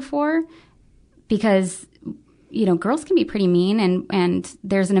been before, because girls can be pretty mean, and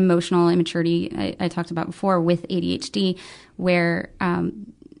there's an emotional immaturity I talked about before with ADHD, where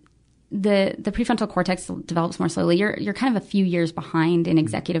the prefrontal cortex develops more slowly. You're kind of a few years behind in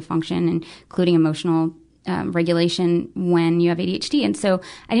executive function, including emotional regulation, when you have ADHD. And so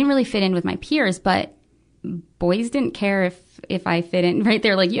I didn't really fit in with my peers, but boys didn't care if I fit in, right?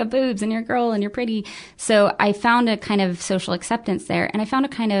 They're like, you have boobs and you're a girl and you're pretty. So I found a kind of social acceptance there, and I found a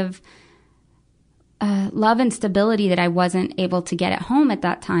kind of love and stability that I wasn't able to get at home at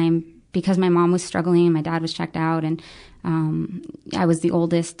that time, because my mom was struggling and my dad was checked out, and I was the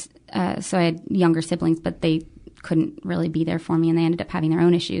oldest, so I had younger siblings, but they couldn't really be there for me, and they ended up having their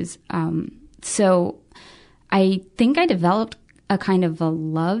own issues. So I think I developed a kind of a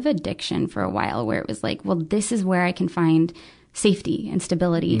love addiction for a while, where it was like, well, this is where I can find safety and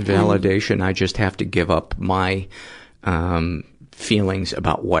stability. Validation. I just have to give up my feelings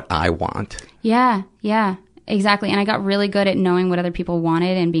about what I want. Yeah, exactly. And I got really good at knowing what other people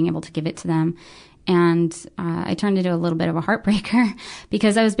wanted and being able to give it to them. And I turned into a little bit of a heartbreaker,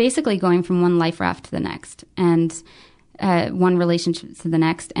 because I was basically going from one life raft to the next, and one relationship to the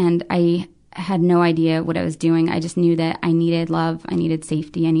next. And I had no idea what I was doing. I just knew that I needed love, I needed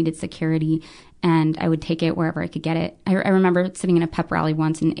safety, I needed security. and I would take it wherever I could get it. I remember sitting in a pep rally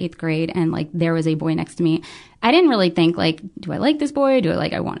once in 8th grade, and like there was a boy next to me. I didn't really think like, do I like this boy?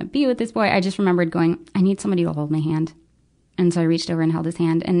 I want to be with this boy? I just remembered going, I need somebody to hold my hand. And so I reached over and held his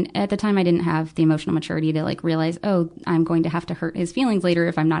hand. And at the time I didn't have the emotional maturity to like realize, oh, I'm going to have to hurt his feelings later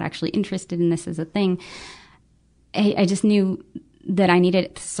if I'm not actually interested in this as a thing. I just knew that I needed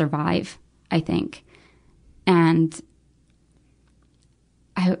it to survive, I think. And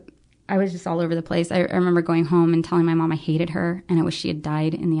I was just all over the place. I remember going home and telling my mom I hated her and I wish she had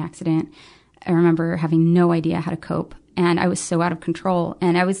died in the accident. I remember having no idea how to cope, and I was so out of control.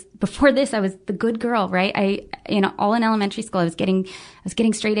 And before this, I was the good girl, right? All in elementary school, I was getting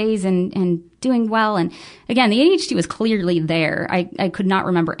straight A's and doing well. And again, the ADHD was clearly there. I could not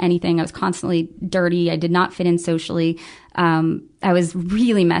remember anything. I was constantly dirty. I did not fit in socially. I was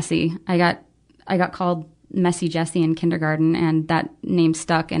really messy. I got called Messy Jessie in kindergarten, and that name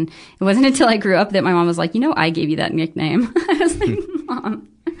stuck. And it wasn't until I grew up that my mom was like, I gave you that nickname. I was like, Mom.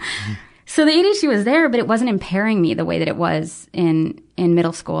 So the ADHD was there, but it wasn't impairing me the way that it was in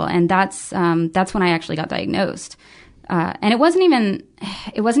middle school. And that's when I actually got diagnosed. And it wasn't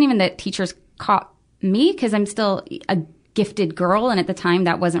even that teachers caught me, because I'm still a gifted girl. And at the time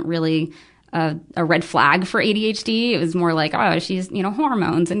that wasn't really a red flag for ADHD. It was more like, oh, she's,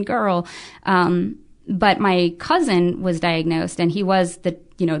 hormones and girl. But my cousin was diagnosed, and he was the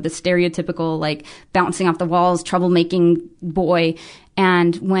stereotypical, like, bouncing off the walls, troublemaking boy.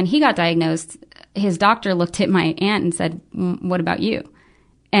 And when he got diagnosed, his doctor looked at my aunt and said, what about you?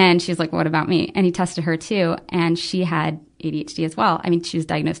 And she's like, what about me? And he tested her too, and she had ADHD as well. I mean, she was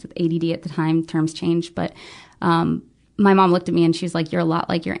diagnosed with ADD at the time. Terms changed. But my mom looked at me and she was like, you're a lot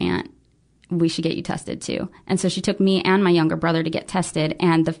like your aunt. We should get you tested too. And so she took me and my younger brother to get tested.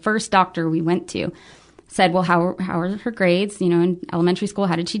 And the first doctor we went to said, well, how are her grades? In elementary school,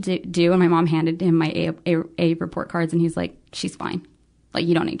 how did she do? And my mom handed him my A report cards, and he's like, she's fine. Like,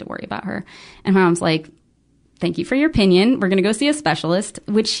 you don't need to worry about her. And my mom's like, thank you for your opinion. We're going to go see a specialist,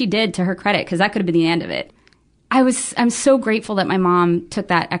 which she did, to her credit, because that could have been the end of it. I'm so grateful that my mom took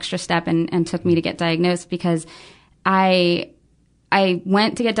that extra step and took me to get diagnosed, because I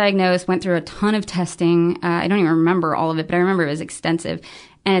went to get diagnosed, went through a ton of testing. I don't even remember all of it, but I remember it was extensive.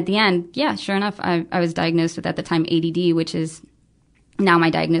 And at the end, yeah, sure enough, I was diagnosed with, at the time, ADD, which is now my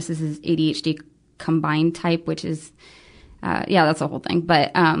diagnosis is ADHD combined type, which is, that's the whole thing.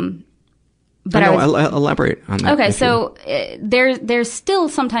 But elaborate on that. Okay, so there's still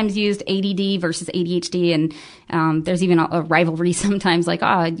sometimes used ADD versus ADHD, and there's even a rivalry sometimes, like,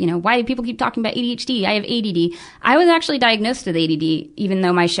 why do people keep talking about ADHD? I have ADD. I was actually diagnosed with ADD, even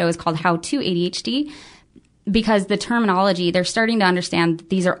though my show is called How to ADHD, because the terminology, they're starting to understand that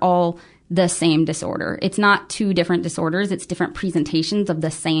these are all the same disorder. It's not two different disorders. It's different presentations of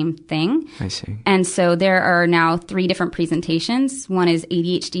the same thing. I see. And so there are now 3 different presentations. One is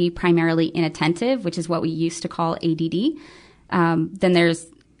ADHD primarily inattentive, which is what we used to call ADD. Then there's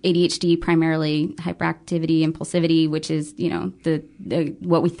ADHD primarily hyperactivity, impulsivity, which is, the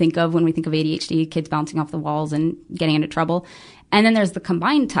what we think of when we think of ADHD, kids bouncing off the walls and getting into trouble. And then there's the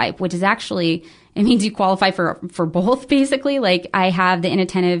combined type, which is actually, it means you qualify for both, basically. Like, I have the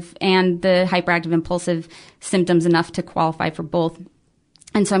inattentive and the hyperactive impulsive symptoms enough to qualify for both.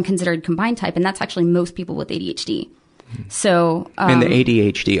 And so I'm considered combined type, and that's actually most people with ADHD. So, and the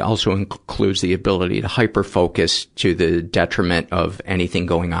ADHD also includes the ability to hyper-focus to the detriment of anything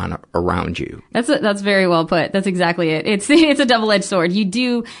going on around you. That's very well put. That's exactly it. It's a double-edged sword. You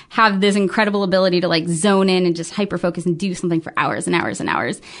do have this incredible ability to, like, zone in and just hyper-focus and do something for hours and hours and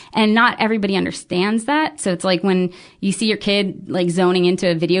hours. And not everybody understands that. So it's like when you see your kid, like, zoning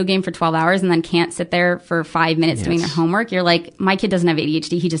into a video game for 12 hours and then can't sit there for 5 minutes doing their homework. You're like, my kid doesn't have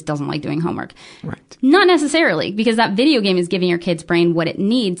ADHD. He just doesn't like doing homework. Right. Not necessarily, because that video game is giving your kid's brain what it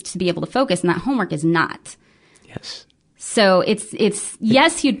needs to be able to focus, and that homework is not. Yes. So it's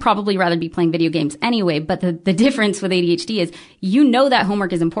yes, you'd probably rather be playing video games anyway, but the difference with ADHD is that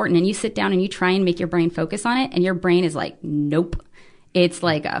homework is important, and you sit down and you try and make your brain focus on it, and your brain is like, nope. It's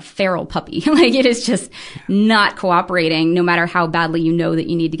like a feral puppy. Like, it is just not cooperating, no matter how badly you know that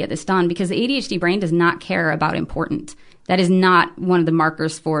you need to get this done, because the ADHD brain does not care about important. That is not one of the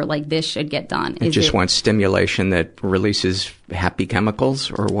markers for, like, this should get done. It just wants stimulation that releases happy chemicals,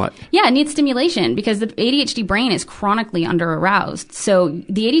 or what? Yeah, it needs stimulation, because the ADHD brain is chronically under-aroused. So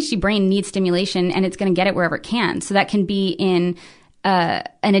the ADHD brain needs stimulation, and it's going to get it wherever it can. So that can be in an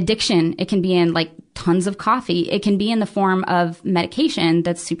addiction. It can be in, like, tons of coffee. It can be in the form of medication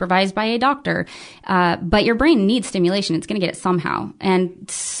that's supervised by a doctor. But your brain needs stimulation. It's going to get it somehow. And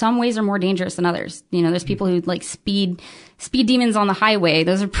some ways are more dangerous than others. There's people who, like, speed speed demons on the highway.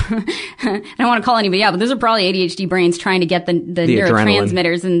 Those are, I don't want to call anybody out, but those are probably ADHD brains trying to get the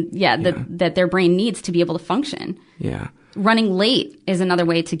neurotransmitters and that their brain needs to be able to function. Yeah. Running late is another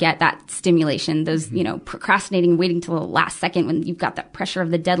way to get that stimulation. Those, procrastinating, waiting till the last second when you've got that pressure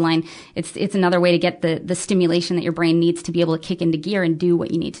of the deadline. It's another way to get the stimulation that your brain needs to be able to kick into gear and do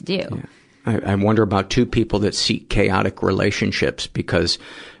what you need to do. Yeah. I wonder about two people that seek chaotic relationships because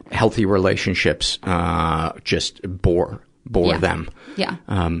healthy relationships just bore them. Yeah.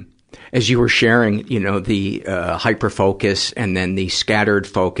 As you were sharing, the hyper focus and then the scattered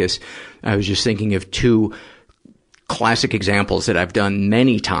focus, I was just thinking of two classic examples that I've done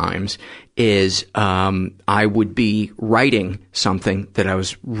many times is I would be writing something that I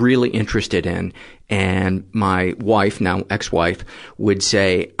was really interested in, and my wife, now ex-wife, would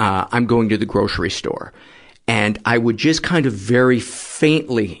say, I'm going to the grocery store. And I would just kind of very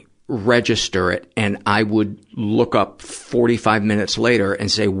faintly register it, and I would look up 45 minutes later and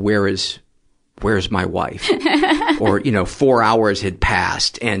say, where's my wife? Or, 4 hours had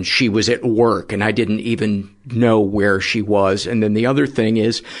passed and she was at work and I didn't even know where she was. And then the other thing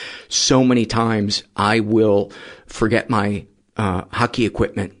is, so many times I will forget my hockey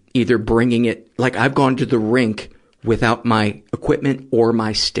equipment, either bringing it, like I've gone to the rink without my equipment or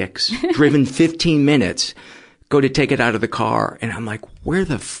my sticks, driven 15 minutes, go to take it out of the car. And I'm like, where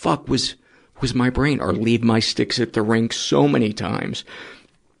the fuck was my brain? Or leave my sticks at the rink so many times.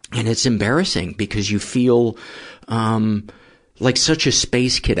 And it's embarrassing because you feel like such a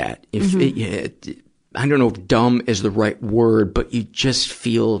space cadet. I don't know if dumb is the right word, but you just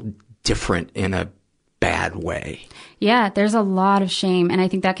feel different in a bad way. Yeah, there's a lot of shame, and I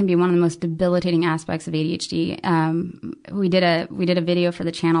think that can be one of the most debilitating aspects of ADHD. We did a video for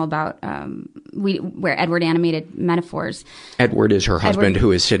the channel about where Edward animated metaphors. Edward is her husband,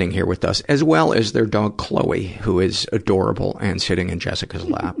 who is sitting here with us, as well as their dog Chloe, who is adorable and sitting in Jessica's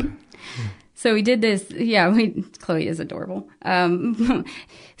lap. So we did this. Yeah, Chloe is adorable.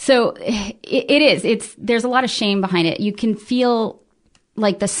 So there's a lot of shame behind it. You can feel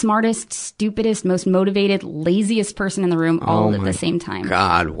like the smartest, stupidest, most motivated, laziest person in the room all at the same time.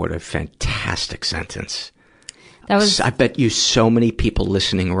 God, what a fantastic sentence. I bet you so many people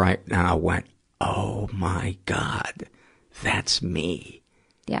listening right now went, oh my God, that's me.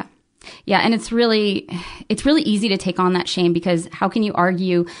 Yeah. Yeah. And it's really easy to take on that shame, because how can you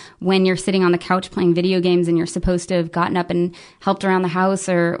argue when you're sitting on the couch playing video games and you're supposed to have gotten up and helped around the house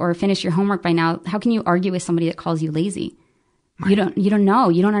or finished your homework by now? How can you argue with somebody that calls you lazy? You don't know.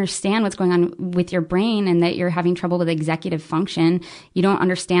 You don't understand what's going on with your brain and that you're having trouble with executive function. You don't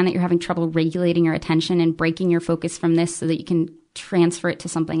understand that you're having trouble regulating your attention and breaking your focus from this so that you can transfer it to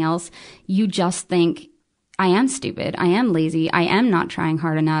something else. You just think, I am stupid. I am lazy. I am not trying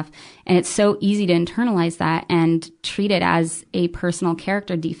hard enough. And it's so easy to internalize that and treat it as a personal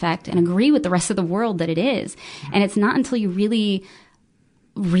character defect and agree with the rest of the world that it is. And it's not until you really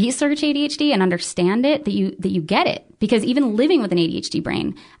research ADHD and understand it that you get it. Because even living with an ADHD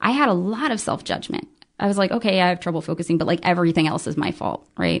brain, I had a lot of self-judgment. I was like, okay, I have trouble focusing, but like everything else is my fault,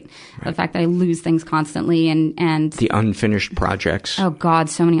 right? The fact that I lose things constantly and the unfinished projects. Oh God,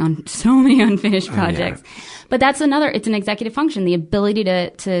 so many unfinished projects. Yeah. But that's it's an executive function, the ability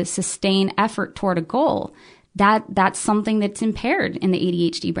to sustain effort toward a goal. That's something that's impaired in the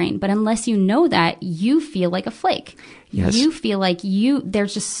ADHD brain. But unless you know that, you feel like a flake. Yes. You feel like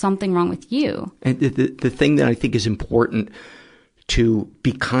there's just something wrong with you. And the thing that I think is important to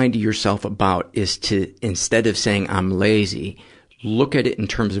be kind to yourself about is to, instead of saying I'm lazy, look at it in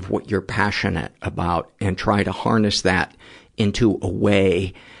terms of what you're passionate about and try to harness that into a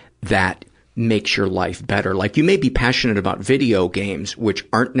way that makes your life better. Like, you may be passionate about video games, which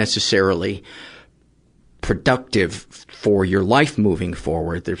aren't necessarily productive for your life moving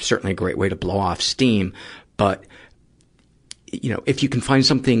forward. They're certainly a great way to blow off steam. But, if you can find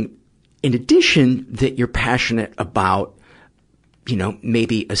something in addition that you're passionate about,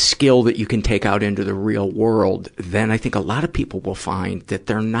 maybe a skill that you can take out into the real world, then I think a lot of people will find that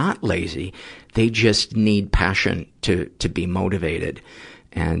they're not lazy. They just need passion to be motivated.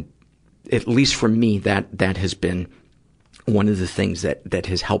 And at least for me, that has been one of the things that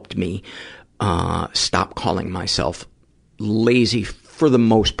has helped me stop calling myself lazy for the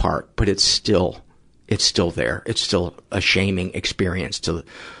most part, but it's still there. It's still a shaming experience to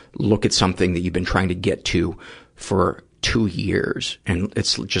look at something that you've been trying to get to for 2 years, and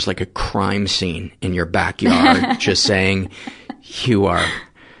it's just like a crime scene in your backyard, just saying, you are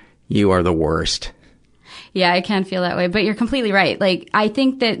the worst. Yeah, I can feel that way, but you're completely right. Like, I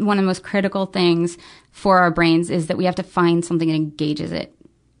think that one of the most critical things for our brains is that we have to find something that engages it,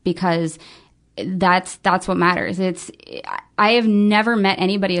 because that's what matters. I have never met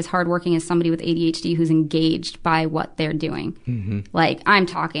anybody as hardworking as somebody with ADHD who's engaged by what they're doing. Mm-hmm. Like, I'm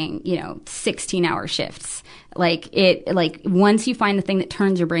talking, 16-hour shifts. Like once you find the thing that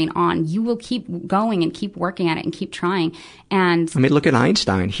turns your brain on, you will keep going and keep working at it and keep trying. And I mean, look at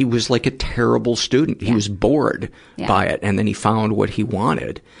Einstein. He was like a terrible student. He was bored by it, and then he found what he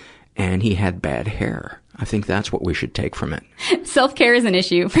wanted, and he had bad hair. I think that's what we should take from it. Self-care is an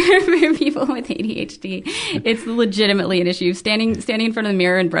issue for people with ADHD. It's legitimately an issue. Standing in front of the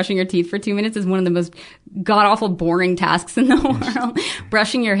mirror and brushing your teeth for 2 minutes is one of the most god-awful boring tasks in the world.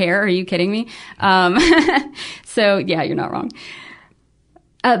 Brushing your hair, are you kidding me? So yeah, you're not wrong.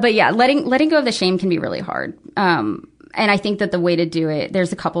 But yeah, letting go of the shame can be really hard. And I think that the way to do it,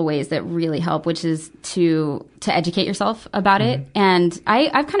 there's a couple ways that really help, which is to educate yourself about it. And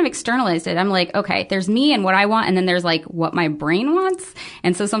I've kind of externalized it. I'm like, okay, there's me and what I want, and then there's like what my brain wants.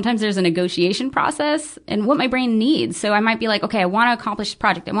 And so sometimes there's a negotiation process and what my brain needs. So I might be like, okay, I want to accomplish this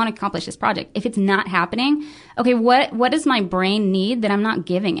project. I want to accomplish this project. If it's not happening, okay, what does my brain need that I'm not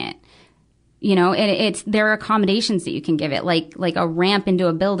giving it? And there are accommodations that you can give it, like a ramp into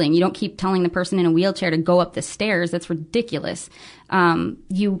a building. You don't keep telling the person in a wheelchair to go up the stairs. That's ridiculous.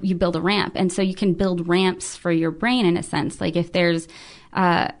 You build a ramp. And so you can build ramps for your brain in a sense. Like if there's,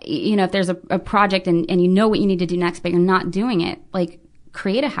 if there's a project and you know what you need to do next, but you're not doing it, like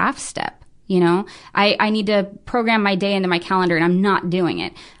create a half step. I need to program my day into my calendar and I'm not doing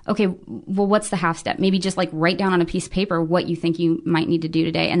it. Okay, well, what's the half step? Maybe just like write down on a piece of paper what you think you might need to do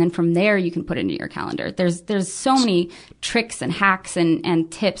today. And then from there, you can put it into your calendar. There's so many tricks and hacks and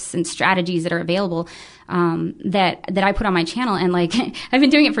tips and strategies that are available that I put on my channel. And like, I've been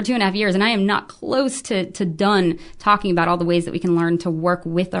doing it for 2.5 years and I am not close to done talking about all the ways that we can learn to work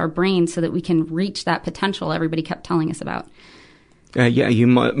with our brain so that we can reach that potential everybody kept telling us about. Yeah, you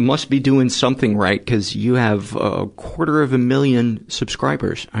must be doing something right because you have 250,000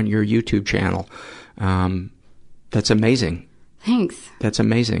 subscribers on your YouTube channel. That's amazing. Thanks. That's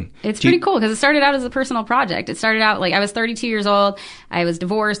amazing. It's pretty cool because it started out as a personal project. It started out like I was 32 years old. I was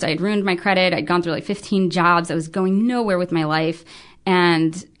divorced. I had ruined my credit. I'd gone through like 15 jobs. I was going nowhere with my life.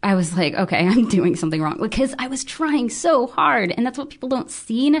 And I was like, okay, I'm doing something wrong because I was trying so hard. And that's what people don't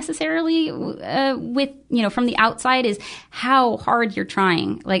see necessarily from the outside is how hard you're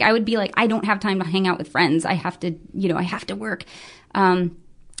trying. Like I would be like, I don't have time to hang out with friends. I have to work.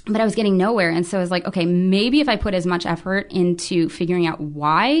 But I was getting nowhere. And so I was like, okay, maybe if I put as much effort into figuring out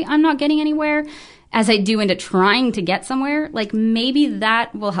why I'm not getting anywhere as I do into trying to get somewhere, like maybe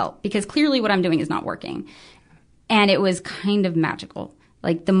that will help because clearly what I'm doing is not working. And it was kind of magical.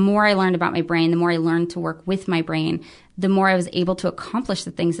 Like the more I learned about my brain, the more I learned to work with my brain, the more I was able to accomplish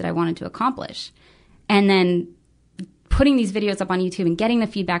the things that I wanted to accomplish. And then putting these videos up on YouTube and getting the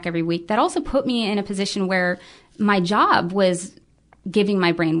feedback every week, that also put me in a position where my job was giving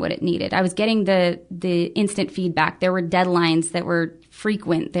my brain what it needed. I was getting the instant feedback. There were deadlines that were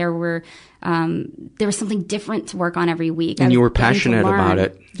frequent. There was something different to work on every week. And you were passionate about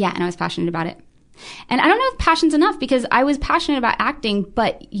it. Yeah, and I was passionate about it. And I don't know if passion's enough because I was passionate about acting,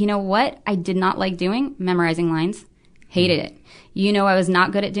 but you know what I did not like doing? Memorizing lines. Hated it. I was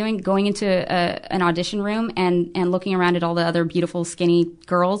not good at doing going into an audition room and looking around at all the other beautiful, skinny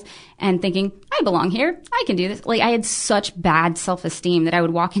girls and thinking, I belong here. I can do this. Like I had such bad self-esteem that I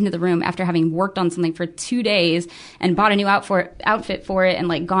would walk into the room after having worked on something for 2 days and bought a new outfit for it and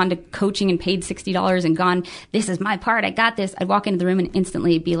like gone to coaching and paid $60 and gone, this is my part. I got this. I'd walk into the room and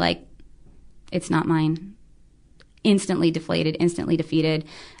instantly be like, it's not mine. Instantly deflated, instantly defeated.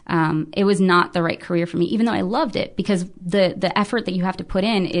 It was not the right career for me, even though I loved it because the effort that you have to put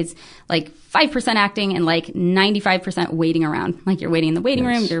in is like 5% acting and like 95% waiting around. Like you're waiting in the waiting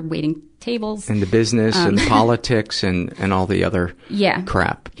room, you're waiting tables. And the business and politics and all the other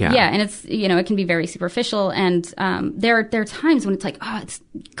crap. Yeah. Yeah. And it's, it can be very superficial. And there are times when it's like, oh, it's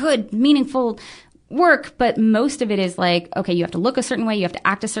good, meaningful work, but most of it is like, okay, you have to look a certain way, you have to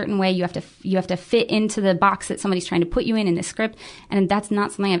act a certain way, you have to fit into the box that somebody's trying to put you in the script, and that's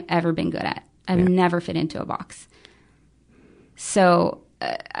not something I've ever been good at. I've never fit into a box. So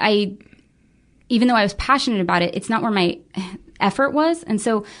even though I was passionate about it, it's not where my effort was. And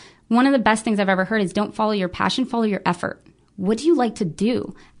so one of the best things I've ever heard is don't follow your passion, follow your effort. What do you like to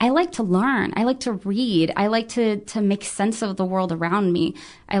do? I like to learn. I like to read. I like to make sense of the world around me.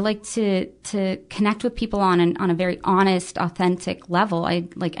 I like to connect with people on a very honest, authentic level. I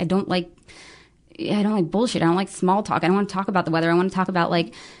don't like bullshit. I don't like small talk. I don't want to talk about the weather. I want to talk about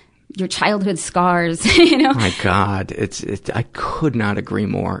like your childhood scars, My God, I could not agree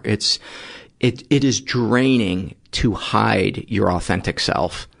more. It is draining to hide your authentic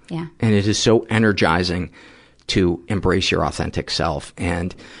self. Yeah. And it is so energizing to embrace your authentic self.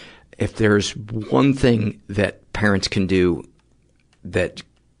 And if there's one thing that parents can do that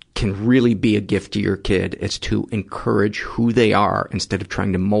can really be a gift to your kid, it's to encourage who they are instead of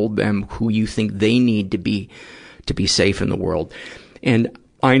trying to mold them who you think they need to be safe in the world. And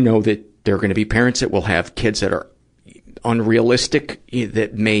I know that there are going to be parents that will have kids that are unrealistic,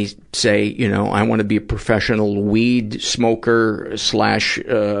 that may say, you know, I want to be a professional weed smoker /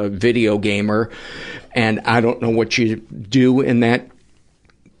 video gamer, and I don't know what you do in that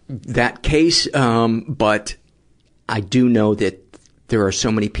case, but I do know that there are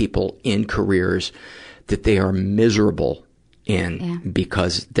so many people in careers that they are miserable in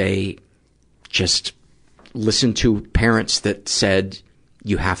because they just listen to parents that said,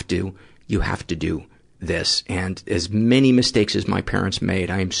 you have to do this. And as many mistakes as my parents made,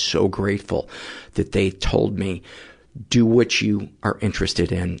 I am so grateful that they told me, do what you are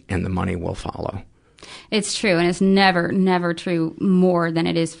interested in and the money will follow. It's true. And it's never true more than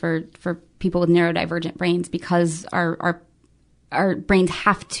it is for people with neurodivergent brains, because our brains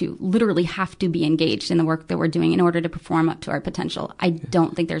literally have to be engaged in the work that we're doing in order to perform up to our potential. I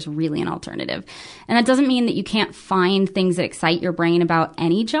don't think there's really an alternative. And that doesn't mean that you can't find things that excite your brain about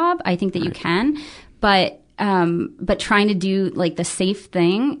any job. I think that you can. But trying to do like the safe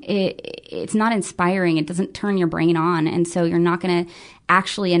thing, it's not inspiring. It doesn't turn your brain on. And so you're not going to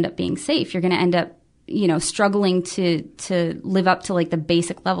actually end up being safe. You're going to end up, you know, struggling to live up to like the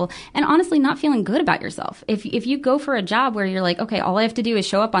basic level, and honestly not feeling good about yourself. If you go for a job where you're like, okay, all I have to do is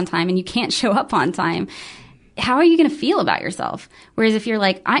show up on time, and you can't show up on time, how are you going to feel about yourself? Whereas if you're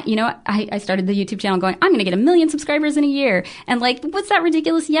like, I started the YouTube channel going, I'm going to get 1 million subscribers in a year. And like, what's that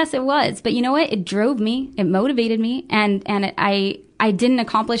ridiculous? Yes, it was. But you know what? It drove me. It motivated me. And I didn't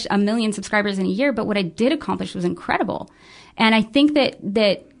accomplish 1 million subscribers in a year, but what I did accomplish was incredible. And I think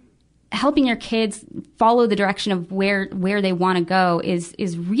that helping your kids follow the direction of where they want to go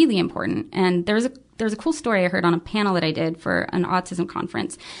is really important. And there's a cool story I heard on a panel that I did for an autism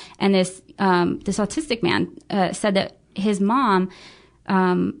conference. And this autistic man said that his mom,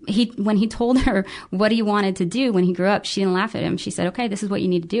 when he told her what he wanted to do when he grew up, she didn't laugh at him. She said, okay, this is what you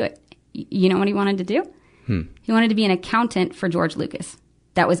need to do. You know what he wanted to do? He wanted to be an accountant for George Lucas.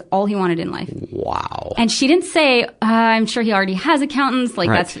 That was all he wanted in life. Wow. And she didn't say, I'm sure he already has accountants. Like,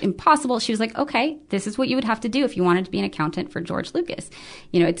 that's impossible. She was like, okay, this is what you would have to do if you wanted to be an accountant for George Lucas.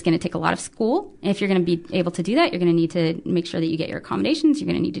 You know, it's going to take a lot of school. If you're going to be able to do that, you're going to need to make sure that you get your accommodations. You're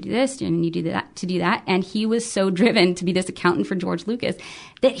going to need to do this. You're going to need to do that. And he was so driven to be this accountant for George Lucas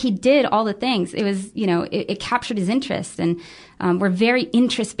that he did all the things. It was, you know, it captured his interest. And we're very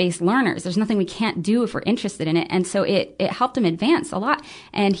interest-based learners. There's nothing we can't do if we're interested in it. And so it helped him advance a lot.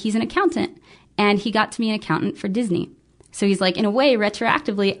 And he's an accountant. And he got to be an accountant for Disney. So he's like, in a way,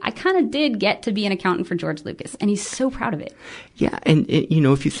 retroactively, I kind of did get to be an accountant for George Lucas. And he's so proud of it. Yeah. And, you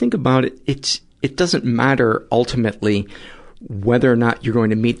know, if you think about it, it doesn't matter ultimately whether or not you're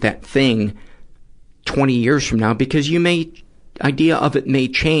going to meet that thing 20 years from now, because idea of it may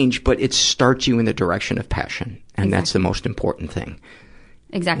change, but it starts you in the direction of passion. And that's the most important thing.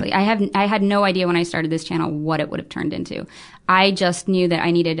 Exactly. I had no idea when I started this channel what it would have turned into. I just knew that I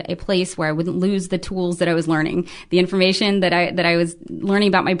needed a place where I wouldn't lose the tools that I was learning, the information that I was learning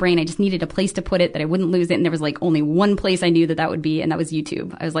about my brain. I just needed a place to put it that I wouldn't lose it. And there was like only one place I knew that would be, and that was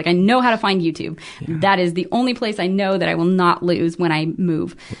YouTube. I was like, I know how to find YouTube. Yeah. That is the only place I know that I will not lose when I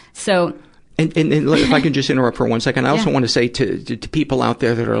move. So. And if I can just interrupt for 1 second, I also want to say to people out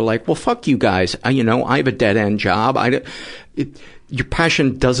there that are like, well, fuck you guys. I have a dead end job. Your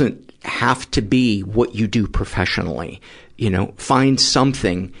passion doesn't have to be what you do professionally. You know, find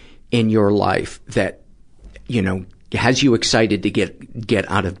something in your life that, you know, has you excited to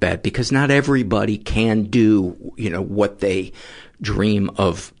get out of bed, because not everybody can do, you know, what they dream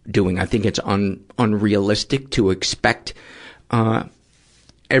of doing. I think it's unrealistic to expect,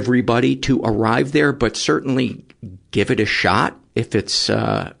 everybody to arrive there, but certainly give it a shot if it's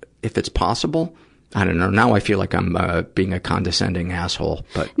possible. I don't know. Now I feel like I'm being a condescending asshole,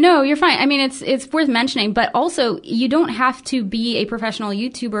 but no, you're fine. I mean, it's worth mentioning, but also you don't have to be a professional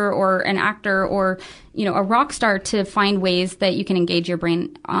YouTuber or an actor or, you know, a rock star to find ways that you can engage your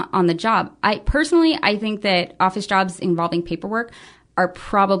brain on the job. I think that office jobs involving paperwork are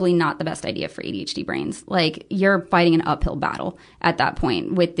probably not the best idea for ADHD brains. Like, you're fighting an uphill battle at that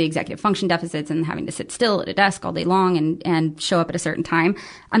point with the executive function deficits and having to sit still at a desk all day long and show up at a certain time.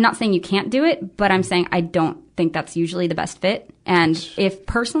 I'm not saying you can't do it, but I'm saying I don't think that's usually the best fit. And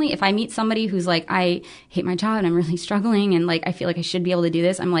if I meet somebody who's like, I hate my job and I'm really struggling and like, I feel like I should be able to do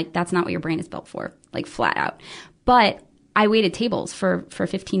this, I'm like, that's not what your brain is built for, like flat out. But I waited tables for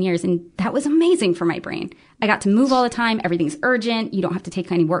 15 years, and that was amazing for my brain. I got to move all the time. Everything's urgent. You don't have to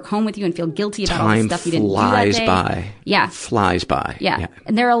take any work home with you and feel guilty about all the stuff you didn't do that day. Time flies by. Yeah. Flies by. Yeah.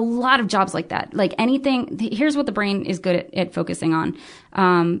 And there are a lot of jobs like that. Like anything, here's what the brain is good at focusing on.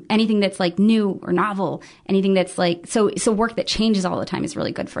 Anything that's like new or novel, anything that's like, so work that changes all the time is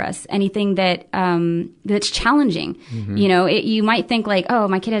really good for us. Anything that, that's challenging. Mm-hmm. You know, you might think like, oh,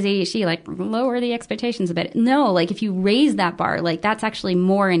 my kid has ADHD, like lower the expectations a bit. No, like if you raise that bar, like that's actually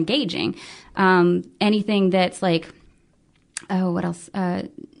more engaging. Anything that's like, what else?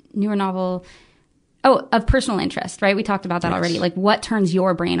 New or novel. Of personal interest, right? We talked about that already. Like what turns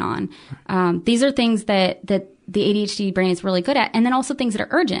your brain on? These are things that the ADHD brain is really good at. And then also things that are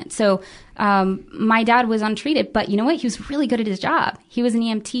urgent. So, my dad was untreated, but you know what? He was really good at his job. He was an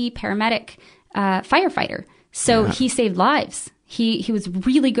EMT, paramedic, firefighter. So he saved lives. He was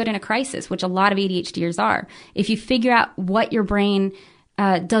really good in a crisis, which a lot of ADHDers are. If you figure out what your brain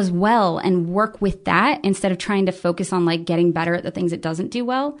does well and work with that instead of trying to focus on like getting better at the things it doesn't do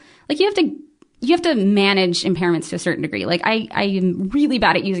well, like you have to manage impairments to a certain degree. Like I am really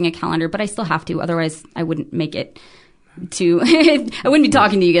bad at using a calendar, but I still have to. Otherwise, I wouldn't make it to, I wouldn't be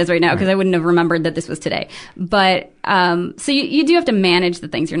talking to you guys right now because I wouldn't have remembered that this was today. But, so you do have to manage the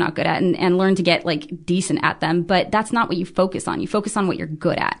things you're not good at and learn to get like decent at them. But that's not what you focus on. You focus on what you're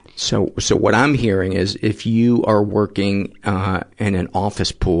good at. So what I'm hearing is if you are working, in an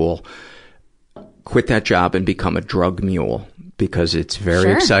office pool, quit that job and become a drug mule. Because it's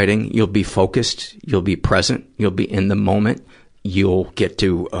very exciting. You'll be focused. You'll be present. You'll be in the moment. You'll get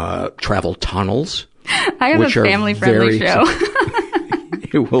to travel tunnels. I have a family-friendly show.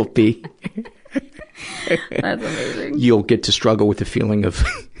 It will be. That's amazing. You'll get to struggle with the feeling of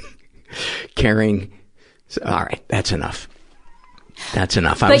carrying. All right, that's enough. That's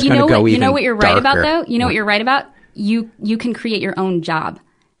enough. I was going to go even You know what you're right about, darker. though? You know what you're right about? You can create your own job.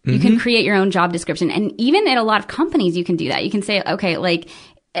 You can create your own job description. And even at a lot of companies, you can do that. You can say, okay, like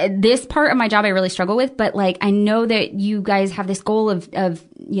this part of my job I really struggle with, but like I know that you guys have this goal of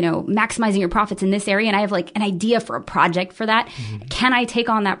you know, maximizing your profits in this area. And I have like an idea for a project for that. Mm-hmm. Can I take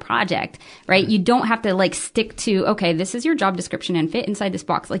on that project? Right? You don't have to like stick to, okay, this is your job description and fit inside this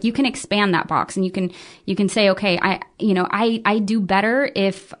box. Like you can expand that box and you can say, okay, I do better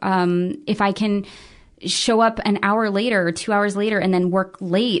if I can show up an hour later or 2 hours later and then work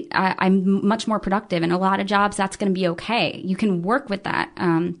late. I'm much more productive. And a lot of jobs, that's going to be okay. You can work with that.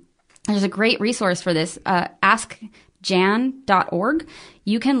 There's a great resource for this, askjan.org.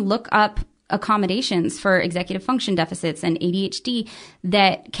 You can look up accommodations for executive function deficits and ADHD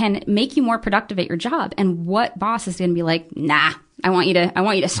that can make you more productive at your job. And what boss is going to be like, nah, I want you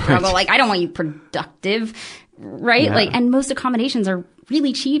to struggle. Like, I don't want you productive. Right? Yeah. Like, and most accommodations are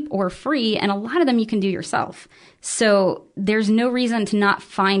really cheap or free, and a lot of them you can do yourself. So there's no reason to not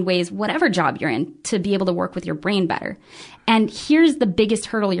find ways, whatever job you're in, to be able to work with your brain better. And here's the biggest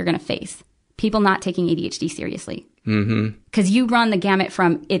hurdle you're going to face. People not taking ADHD seriously. Mm-hmm. Because you run the gamut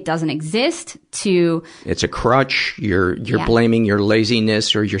from it doesn't exist to it's a crutch. You're blaming your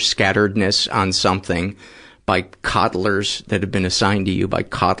laziness or your scatteredness on something by coddlers that have been assigned to you by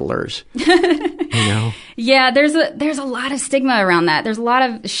coddlers. You know? Yeah, there's a lot of stigma around that. There's a lot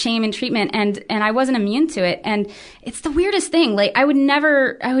of shame and treatment, and I wasn't immune to it. And it's the weirdest thing. Like I would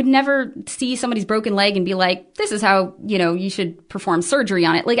never see somebody's broken leg and be like, this is how, you know, you should perform surgery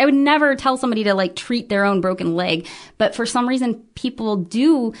on it. Like I would never tell somebody to like treat their own broken leg. But for some reason, people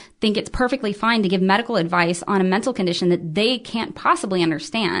do think it's perfectly fine to give medical advice on a mental condition that they can't possibly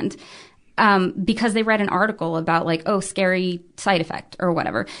understand. Because they read an article about like, oh, scary side effect or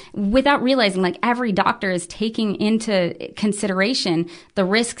whatever, without realizing like every doctor is taking into consideration the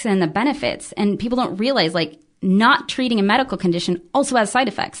risks and the benefits. And people don't realize like not treating a medical condition also has side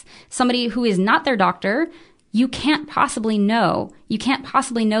effects. Somebody who is not their doctor, you can't possibly know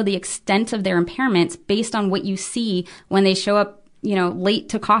the extent of their impairments based on what you see when they show up, you know, late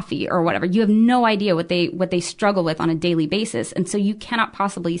to coffee or whatever. You have no idea what they struggle with on a daily basis. And so you cannot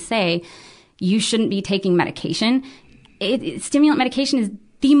possibly say you shouldn't be taking medication. Stimulant medication is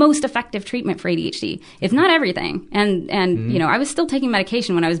the most effective treatment for ADHD. It's not everything. And you know, I was still taking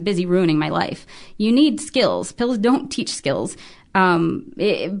medication when I was busy ruining my life. You need skills. Pills don't teach skills.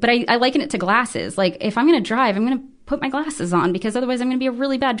 But I liken it to glasses. Like if I'm going to drive, I'm going to put my glasses on because otherwise I'm going to be a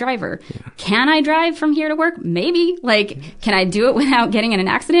really bad driver. Yeah. Can I drive from here to work? Maybe. Like, can I do it without getting in an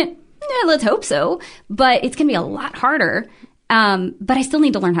accident? Yeah, let's hope so. But it's going to be a lot harder. But I still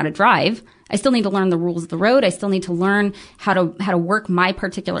need to learn how to drive. I still need to learn the rules of the road. I still need to learn how to work my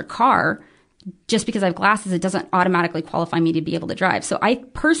particular car. just because I have glasses, it doesn't automatically qualify me to be able to drive. So I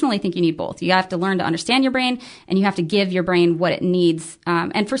personally think you need both. You have to learn to understand your brain, and you have to give your brain what it needs.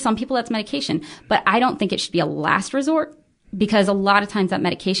 And for some people, that's medication. But I don't think it should be a last resort, because a lot of times that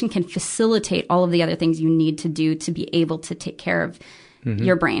medication can facilitate all of the other things you need to do to be able to take care of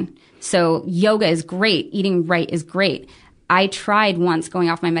your brain. So yoga is great. Eating right is great. I tried once going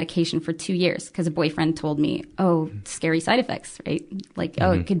off my medication for 2 years because a boyfriend told me, oh, scary side effects, right? Like,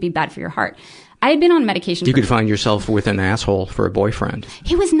 oh, it could be bad for your heart. I had been on medication. You could find yourself with an asshole for a boyfriend.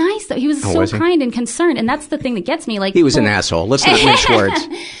 He was nice, though. He was so kind and concerned. And that's the thing that gets me. Like, he was an asshole. Let's not mince words.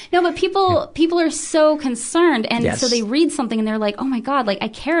 No, but people are so concerned. And so they read something and they're like, oh my God, like, I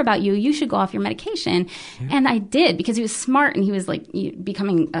care about you. You should go off your medication. Yeah. And I did, because he was smart and he was like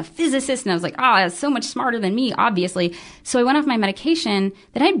becoming a physicist. And I was like, oh, that's so much smarter than me, obviously. So I went off my medication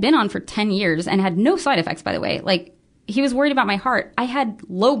that I'd been on for 10 years and had no side effects, by the way. Like, he was worried about my heart. I had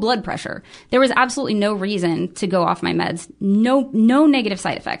low blood pressure. There was absolutely no reason to go off my meds. No negative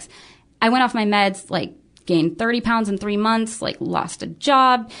side effects. I went off my meds, like gained 30 pounds in 3 months, like lost a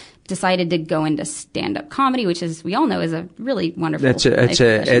job, decided to go into stand-up comedy, which, as we all know, is a really wonderful.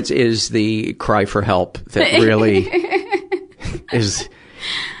 It is the cry for help that really is.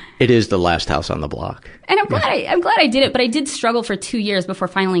 It is the last house on the block. And I'm glad I did it, but I did struggle for 2 years before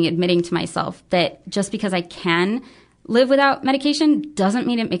finally admitting to myself that just because I can live without medication doesn't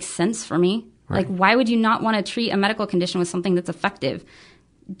mean it makes sense for me. Right. Like, why would you not want to treat a medical condition with something that's effective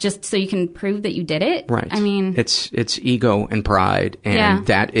just so you can prove that you did it? Right. I mean, it's ego and pride, and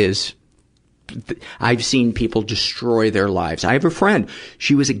that is. I've seen people destroy their lives. I have a friend.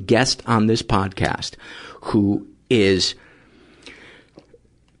 She was a guest on this podcast who is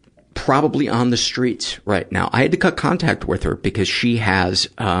probably on the streets right now. I had to cut contact with her because she has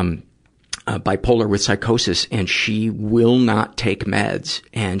bipolar with psychosis, and she will not take meds,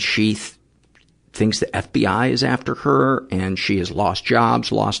 and she thinks the FBI is after her, and she has lost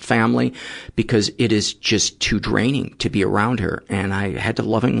jobs, lost family, because it is just too draining to be around her. And I had to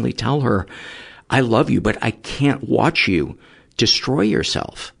lovingly tell her, I love you, but I can't watch you destroy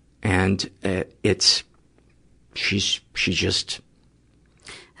yourself. And she's just.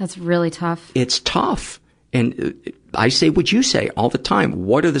 That's really tough. It's tough. And I say what you say all the time.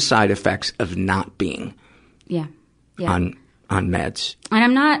 What are the side effects of not being on meds?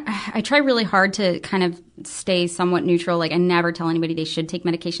 And I try really hard to kind of stay somewhat neutral. Like, I never tell anybody they should take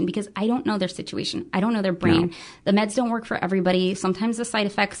medication because I don't know their situation. I don't know their brain. No. The meds don't work for everybody. Sometimes the side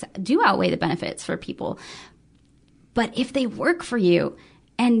effects do outweigh the benefits for people. But if they work for you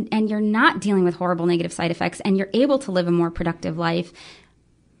and you're not dealing with horrible negative side effects and you're able to live a more productive life,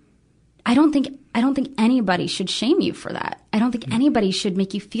 I don't think anybody should shame you for that. I don't think anybody should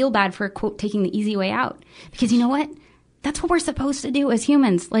make you feel bad for, quote, taking the easy way out. Because you know what? That's what we're supposed to do as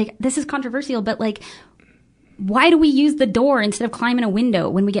humans. Like, this is controversial, but like, why do we use the door instead of climbing a window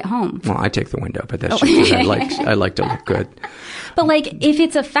when we get home? Well, I take the window, but that's just because I like to look good. But like, if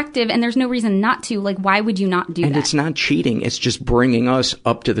it's effective and there's no reason not to, like, why would you not do that? And it's not cheating. It's just bringing us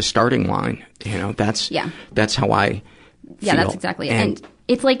up to the starting line. You know, that's how I feel. Yeah, that's exactly it. And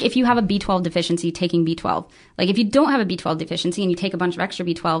it's like if you have a B12 deficiency, taking B12. Like, if you don't have a B12 deficiency and you take a bunch of extra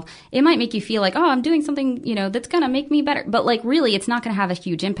B12, it might make you feel like, oh, I'm doing something, that's going to make me better. But like, really, it's not going to have a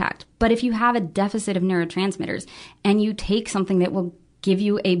huge impact. But if you have a deficit of neurotransmitters and you take something that will give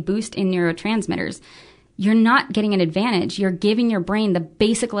you a boost in neurotransmitters, you're not getting an advantage. You're giving your brain the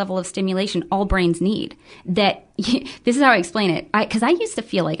basic level of stimulation all brains need. This is how I explain it. Because I used to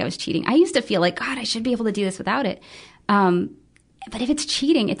feel like I was cheating. I used to feel like, God, I should be able to do this without it. But if it's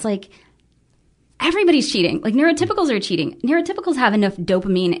cheating, it's like everybody's cheating. Like, neurotypicals are cheating. Neurotypicals have enough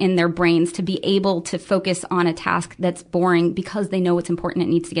dopamine in their brains to be able to focus on a task that's boring because they know it's important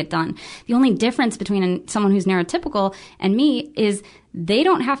and it needs to get done. The only difference between someone who's neurotypical and me is they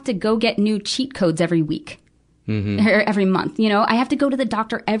don't have to go get new cheat codes every week. Or every month. I have to go to the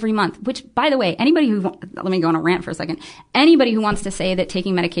doctor every month, which, by the way, let me go on a rant for a second. Anybody who wants to say that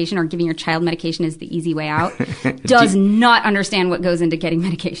taking medication or giving your child medication is the easy way out does not understand what goes into getting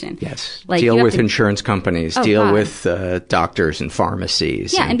medication. Yes. Like, deal with insurance companies, deal with doctors and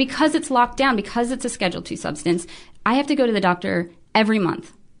pharmacies. Yeah. And because it's locked down, because it's a Schedule II substance, I have to go to the doctor every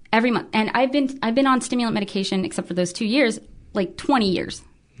month. And I've been on stimulant medication, except for those 2 years, like 20 years.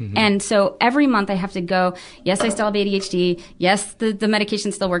 And so every month I have to go, yes, I still have ADHD. Yes, the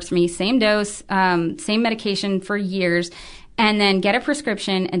medication still works for me. Same dose, same medication for years. And then get a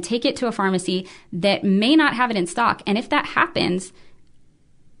prescription and take it to a pharmacy that may not have it in stock. And if that happens,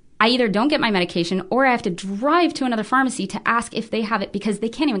 I either don't get my medication or I have to drive to another pharmacy to ask if they have it because they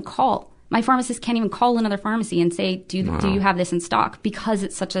can't even call. My pharmacist can't even call another pharmacy and say, do you have this in stock? Because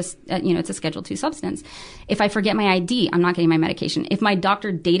it's such a, it's a Schedule II substance. If I forget my ID, I'm not getting my medication. If my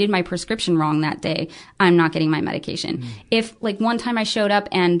doctor dated my prescription wrong that day, I'm not getting my medication. If like one time I showed up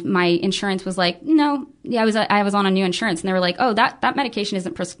and my insurance was like, no, I was on a new insurance, and they were like, oh, that medication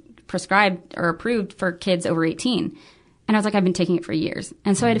isn't prescribed or approved for kids over 18. And I was like, I've been taking it for years.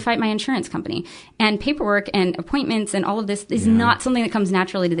 And so I had to fight my insurance company. And paperwork and appointments and all of this is not something that comes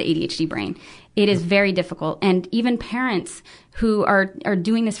naturally to the ADHD brain. It is very difficult. And even parents who are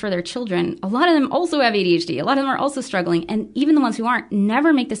doing this for their children, a lot of them also have ADHD. A lot of them are also struggling. And even the ones who aren't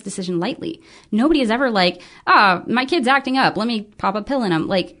never make this decision lightly. Nobody is ever like, my kid's acting up. Let me pop a pill in them.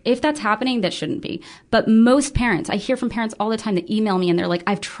 Like, if that's happening, that shouldn't be. But most parents, I hear from parents all the time that email me and they're like,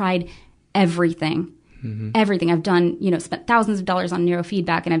 I've tried everything. Everything. I've done, spent thousands of dollars on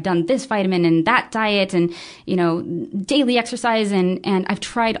neurofeedback, and I've done this vitamin and that diet and, daily exercise. And I've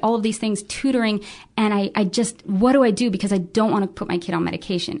tried all of these things, tutoring. And I just, what do I do? Because I don't want to put my kid on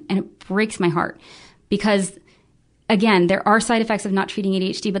medication. And it breaks my heart because, again, there are side effects of not treating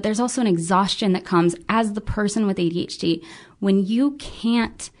ADHD, but there's also an exhaustion that comes as the person with ADHD when you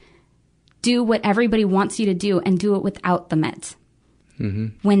can't do what everybody wants you to do and do it without the meds.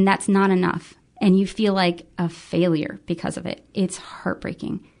 When that's not enough. And you feel like a failure because of it. It's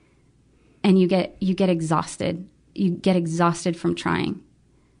heartbreaking. And you get exhausted. You get exhausted from trying.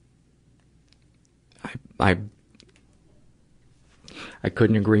 I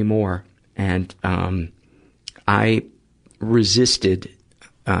couldn't agree more. And I resisted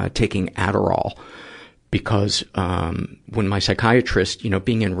taking Adderall because when my psychiatrist,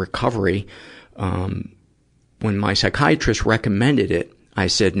 being in recovery, when my psychiatrist recommended it, I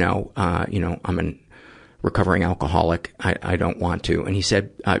said, no, I'm a recovering alcoholic. I don't want to. And he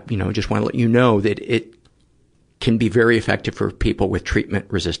said, just want to let you know that it can be very effective for people with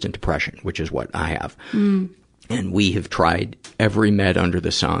treatment-resistant depression, which is what I have. And we have tried every med under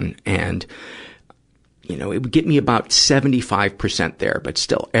the sun. And, it would get me about 75% there. But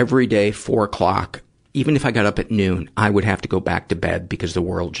still, every day, 4 o'clock, even if I got up at noon, I would have to go back to bed because the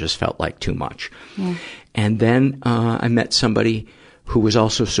world just felt like too much. Yeah. And then I met somebody who was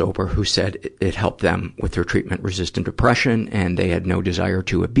also sober, who said it helped them with their treatment-resistant depression, and they had no desire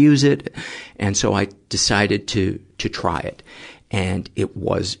to abuse it. And so I decided to try it. And it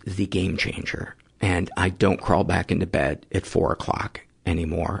was the game changer. And I don't crawl back into bed at 4 o'clock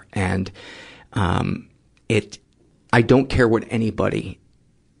anymore. And I don't care what anybody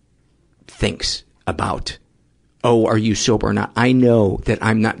thinks about, oh, are you sober or not? I know that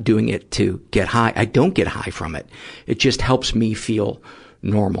I'm not doing it to get high. I don't get high from it. It just helps me feel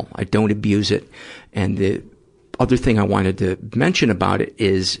normal. I don't abuse it. And the other thing I wanted to mention about it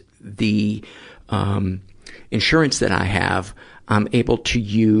is the insurance that I have. I'm able to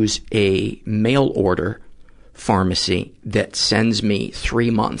use a mail order pharmacy that sends me 3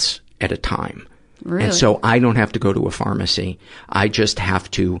 months at a time. Really? And so I don't have to go to a pharmacy. I just have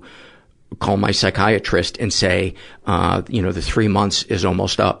to call my psychiatrist and say, the 3 months is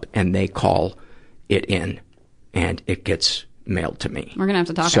almost up, and they call it in, and it gets mailed to me. We're gonna have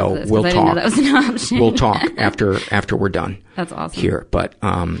to talk so after this. We'll I talk. didn't know that was an option. We'll talk after we're done. That's awesome. Here, but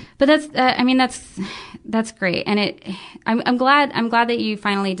that's that's great, and I'm glad that you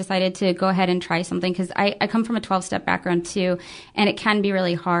finally decided to go ahead and try something, because I come from a 12-step background too, and it can be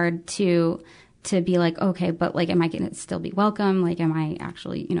really hard to be like, okay, but like, am I going to still be welcome? Like, am I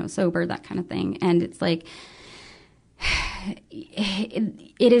actually, sober, that kind of thing. And it's like,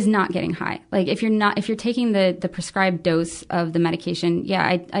 it is not getting high. Like, if you're taking the prescribed dose of the medication,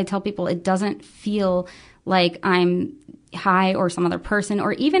 I tell people it doesn't feel like I'm high or some other person,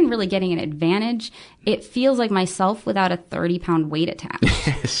 or even really getting an advantage. It feels like myself without a 30-pound weight attached.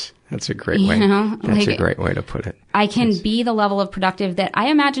 Yes. That's a great way. That's a great way to put it. I can be the level of productive that I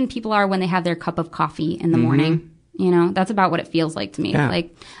imagine people are when they have their cup of coffee in the morning. That's about what it feels like to me. Yeah.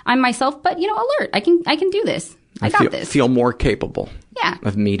 Like, I'm myself, but alert. I can do this. I got this. Feel more capable. Yeah.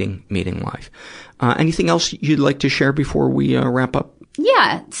 Of meeting life. Anything else you'd like to share before we wrap up?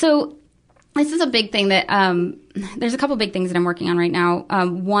 Yeah. So this is a big thing that there's a couple big things that I'm working on right now.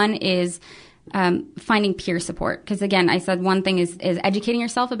 One is finding peer support. Because again, I said one thing is educating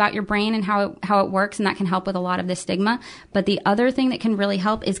yourself about your brain and how it works, and that can help with a lot of the stigma. But the other thing that can really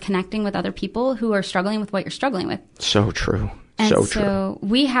help is connecting with other people who are struggling with what you're struggling with. So true. And so true.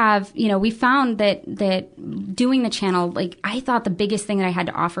 We have, we found that doing the channel, like, I thought the biggest thing that I had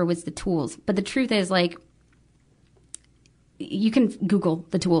to offer was the tools. But the truth is, like, you can Google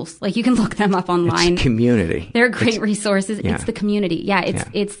the tools. Like, you can look them up online. It's community. They're great resources. Yeah. It's the community. Yeah.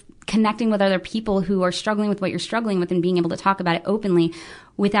 It's connecting with other people who are struggling with what you're struggling with and being able to talk about it openly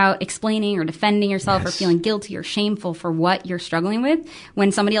without explaining or defending yourself or feeling guilty or shameful for what you're struggling with.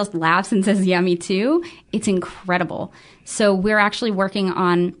 When somebody else laughs and says, yeah, me too, it's incredible. So we're actually working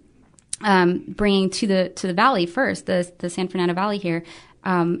on bringing to the Valley first, the San Fernando Valley here,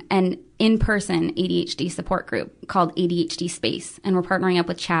 an in-person ADHD support group called ADHD Space. And we're partnering up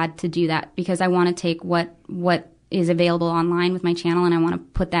with Chad to do that because I want to take what is available online with my channel and I want to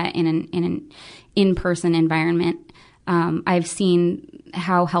put that in an in-person environment. I've seen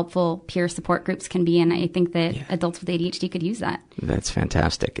how helpful peer support groups can be, and I think that adults with ADHD could use that. That's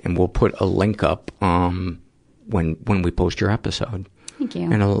fantastic. And we'll put a link up when we post your episode. Thank you.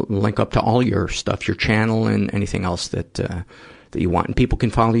 And a link up to all your stuff, your channel, and anything else that you want. And people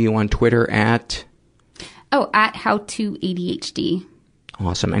can follow you on Twitter at How to ADHD.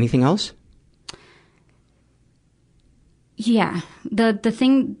 Awesome. Anything else? Yeah. The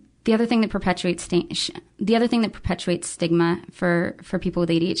other thing that perpetuates stigma for people with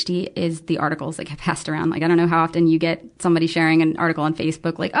ADHD is the articles that get passed around. Like, I don't know how often you get somebody sharing an article on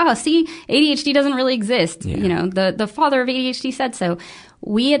Facebook like, oh, see, ADHD doesn't really exist. Yeah. You know, the father of ADHD said so.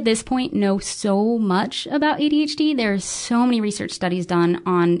 We at this point know so much about ADHD. There's so many research studies done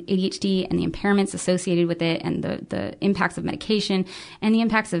on ADHD and the impairments associated with it and the impacts of medication and the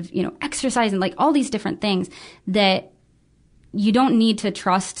impacts of, exercise and like all these different things that you don't need to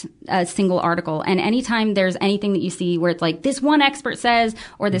trust a single article. And anytime there's anything that you see where it's like this one expert says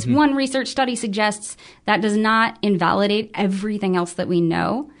or this one research study suggests, that does not invalidate everything else that we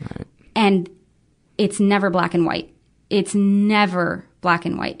know. Right. And it's never black and white. It's never black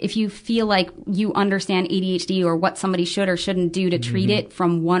and white. If you feel like you understand ADHD or what somebody should or shouldn't do to treat it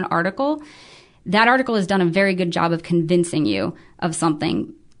from one article, that article has done a very good job of convincing you of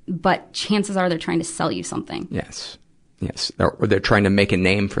something, but chances are they're trying to sell you something. Yes. They're trying to make a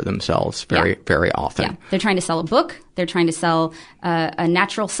name for themselves very often. Yeah. They're trying to sell a book. They're trying to sell a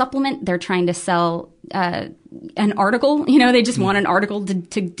natural supplement. They're trying to sell an article. They just want an article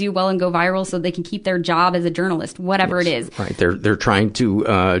to do well and go viral so they can keep their job as a journalist, whatever it is. Right. They're trying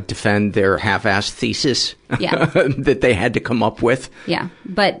to defend their half-assed thesis that they had to come up with. Yeah.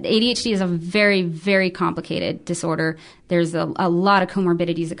 But ADHD is a very, very complicated disorder. There's a lot of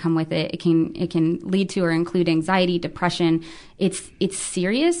comorbidities that come with it. It can lead to or include anxiety, depression. It's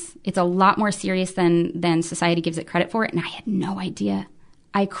serious. It's a lot more serious than society gives it credit for. And I had no idea.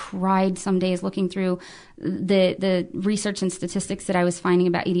 I cried some days looking through the research and statistics that I was finding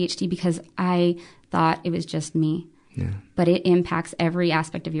about ADHD because I thought it was just me. Yeah. But it impacts every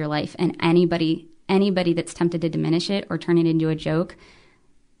aspect of your life. And anybody that's tempted to diminish it or turn it into a joke,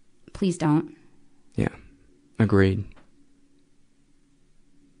 please don't. Yeah. Agreed.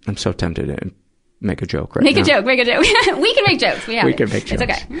 I'm so tempted to make a joke right now. Make a joke. We can make jokes. We can make jokes. It's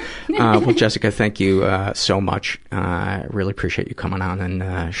okay. Well, Jessica, thank you so much. I really appreciate you coming on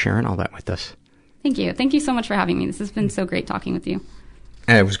and sharing all that with us. Thank you. Thank you so much for having me. This has been so great talking with you.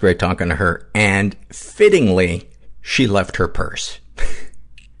 And it was great talking to her. And fittingly, she left her purse.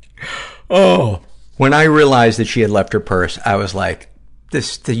 When I realized that she had left her purse, I was like,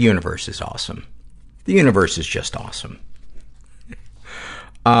 the universe is awesome. The universe is just awesome.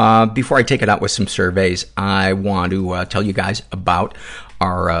 Before I take it out with some surveys, I want to tell you guys about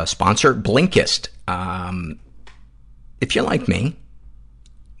our sponsor, Blinkist. If you're like me,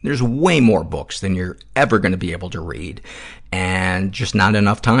 there's way more books than you're ever going to be able to read, and just not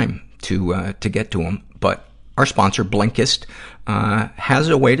enough time to get to them. But our sponsor, Blinkist, has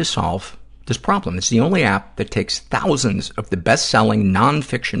a way to solve this problem. It's the only app that takes thousands of the best-selling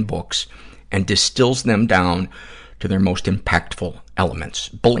nonfiction books and distills them down to their most impactful elements,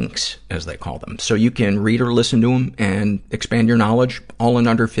 blinks, as they call them. So you can read or listen to them and expand your knowledge all in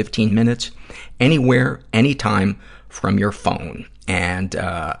under 15 minutes, anywhere, anytime from your phone. And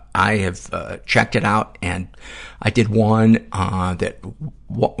I have checked it out, and I did one that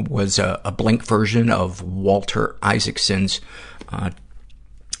was a blink version of Walter Isaacson's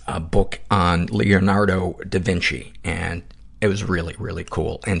book on Leonardo da Vinci, and it was really, really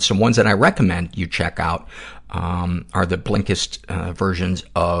cool. And some ones that I recommend you check out are the Blinkist versions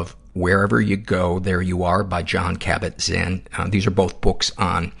of Wherever You Go, There You Are by Jon Kabat-Zinn. These are both books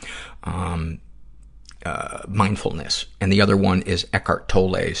on mindfulness. And the other one is Eckhart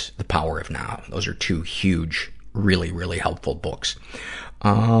Tolle's The Power of Now. Those are two huge, really, really helpful books.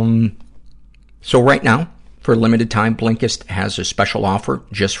 So right now, for a limited time, Blinkist has a special offer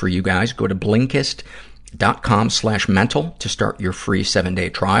just for you guys. Go to Blinkist.com/mental to start your free 7-day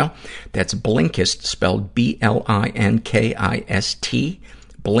trial. That's Blinkist, spelled Blinkist.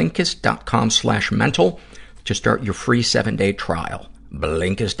 Blinkist.com/mental to start your free 7-day trial.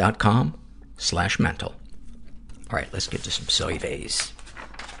 Blinkist.com/mental. All right, let's get to some surveys.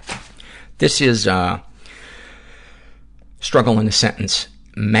 This is, struggle in a sentence.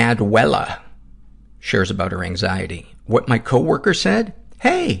 Madwella shares about her anxiety. What my coworker said?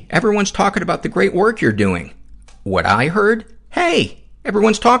 Hey, everyone's talking about the great work you're doing. What I heard? Hey,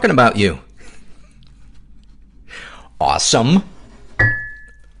 everyone's talking about you. Awesome.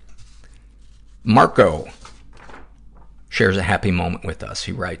 Marco shares a happy moment with us.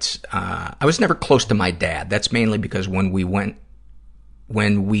 He writes, I was never close to my dad. That's mainly because there's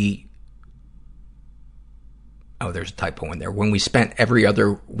a typo in there. When we spent every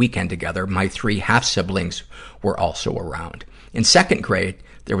other weekend together, my 3 half-siblings were also around. In 2nd grade,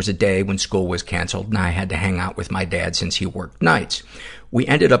 there was a day when school was canceled and I had to hang out with my dad since he worked nights. We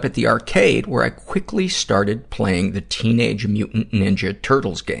ended up at the arcade where I quickly started playing the Teenage Mutant Ninja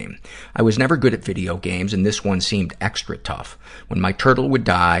Turtles game. I was never good at video games, and this one seemed extra tough. When my turtle would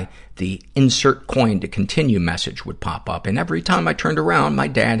die, the insert coin to continue message would pop up, and every time I turned around, my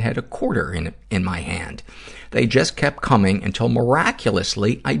dad had a quarter in my hand. They just kept coming until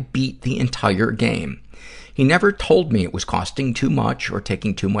miraculously I beat the entire game. He never told me it was costing too much or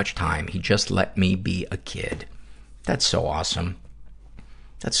taking too much time. He just let me be a kid. That's so awesome.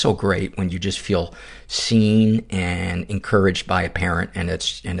 That's so great when you just feel seen and encouraged by a parent, and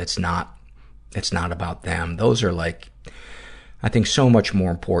it's not about them. Those are like, I think, so much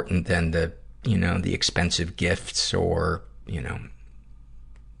more important than the expensive gifts or,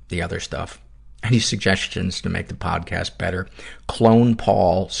 the other stuff. Any suggestions to make the podcast better? Clone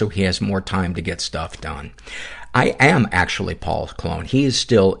Paul so he has more time to get stuff done. I am actually Paul's clone. He is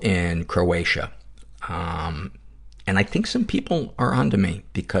still in Croatia. And I think some people are onto me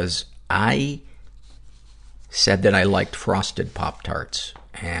because I said that I liked frosted Pop-Tarts.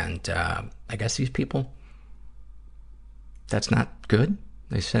 And I guess these people, that's not good.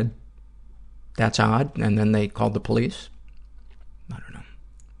 They said, that's odd. And then they called the police. I don't know.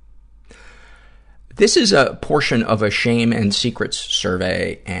 This is a portion of a shame and secrets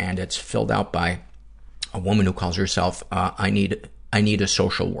survey, and it's filled out by a woman who calls herself, I need a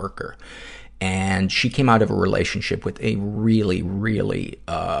social worker. And she came out of a relationship with a really, really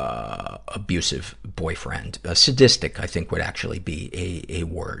abusive boyfriend. Sadistic, I think, would actually be a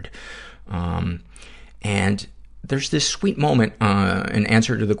word. And there's this sweet moment in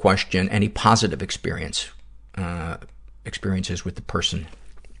answer to the question, any positive experiences with the person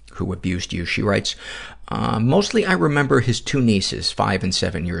who abused you. She writes, mostly I remember his 2 nieces, 5 and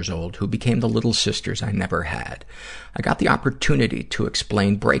 7 years old, who became the little sisters I never had. I got the opportunity to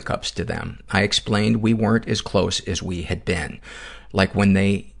explain breakups to them. I explained we weren't as close as we had been. Like when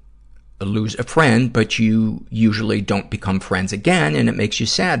they lose a friend, but you usually don't become friends again, and it makes you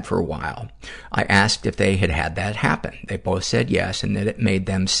sad for a while. I asked if they had that happen. They both said yes, and that it made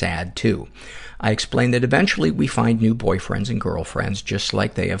them sad too. I explained that eventually we find new boyfriends and girlfriends just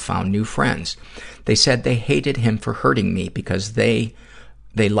like they have found new friends. They said they hated him for hurting me because they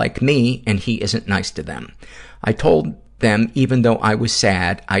like me and he isn't nice to them. I told them even though I was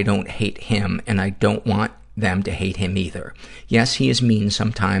sad, I don't hate him and I don't want them to hate him either. Yes, he is mean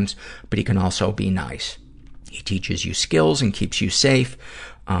sometimes, but he can also be nice. He teaches you skills and keeps you safe.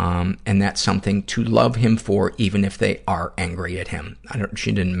 And that's something to love him for, even if they are angry at him.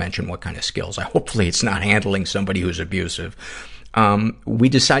 She didn't mention what kind of skills. Hopefully it's not handling somebody who's abusive. We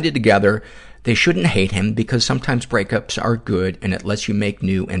decided together they shouldn't hate him because sometimes breakups are good and it lets you make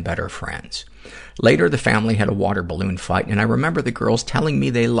new and better friends. Later, the family had a water balloon fight, and I remember the girls telling me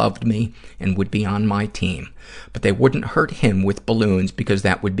they loved me and would be on my team. But they wouldn't hurt him with balloons because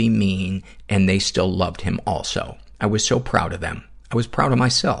that would be mean, and they still loved him also. I was so proud of them. I was proud of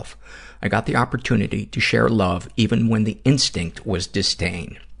myself. I got the opportunity to share love even when the instinct was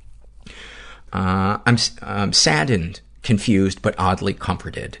disdain. I'm saddened, confused, but oddly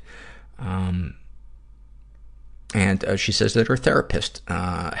comforted. And she says that her therapist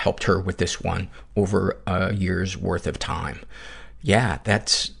helped her with this one over a year's worth of time. Yeah,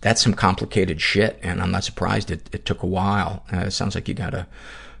 that's some complicated shit, and I'm not surprised it took a while. It sounds like you got a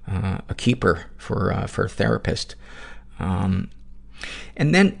keeper for a therapist.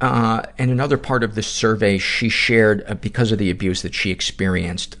 And then, in another part of the survey, she shared, because of the abuse that she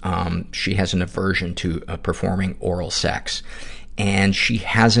experienced, she has an aversion to performing oral sex. And she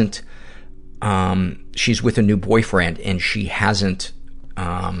hasn't, she's with a new boyfriend, and she hasn't,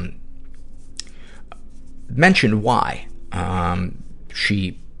 mentioned why.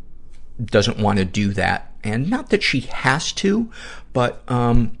 She doesn't want to do that. And not that she has to, but,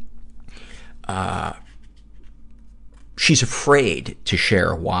 she's afraid to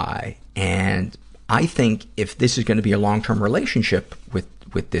share why. And I think if this is going to be a long-term relationship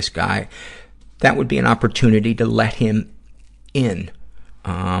with this guy, that would be an opportunity to let him in,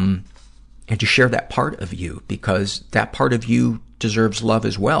 and to share that part of you, because that part of you deserves love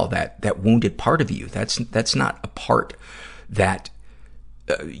as well. That wounded part of you. That's not a part that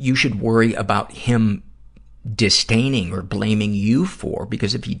you should worry about him disdaining or blaming you for,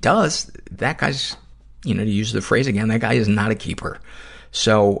 because if he does, that guy's, to use the phrase again, that guy is not a keeper.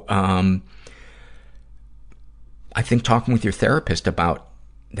 So, I think talking with your therapist about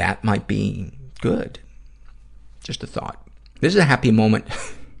that might be good. Just a thought. This is a happy moment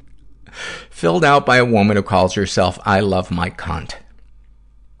filled out by a woman who calls herself, I love my cunt.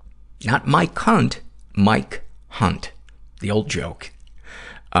 Not my cunt, Mike Hunt. The old joke.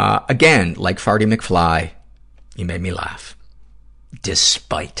 Again, like Farty McFly, you made me laugh.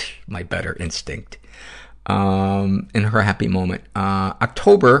 Despite my better instinct. In her happy moment.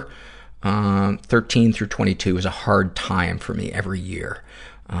 October 13 through 22 is a hard time for me every year.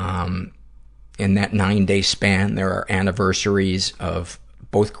 In that 9-day span, there are anniversaries of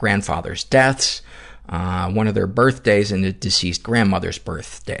both grandfathers' deaths, one of their birthdays, and a deceased grandmother's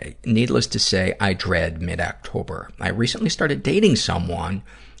birthday. Needless to say, I dread mid-October. I recently started dating someone,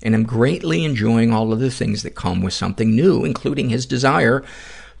 and am greatly enjoying all of the things that come with something new, including his desire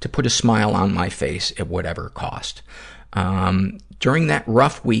to put a smile on my face at whatever cost. During that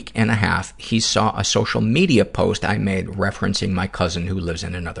rough week and a half, he saw a social media post I made referencing my cousin who lives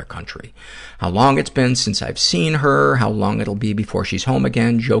in another country. How long it's been since I've seen her, how long it'll be before she's home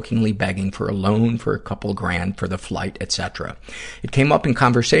again, jokingly begging for a loan for a couple grand for the flight, etc. It came up in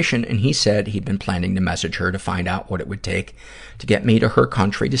conversation, and he said he'd been planning to message her to find out what it would take to get me to her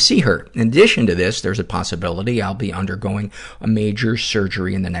country to see her. In addition to this, there's a possibility I'll be undergoing a major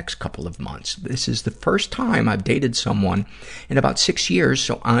surgery in the next couple of months. This is the first time I've dated someone in about 6 years,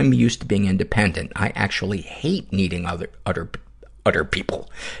 so I'm used to being independent. I actually hate needing other people.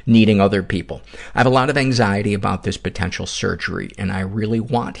 I have a lot of anxiety about this potential surgery, and I really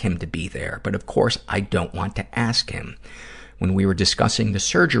want him to be there, but of course I don't want to ask him. When we were discussing the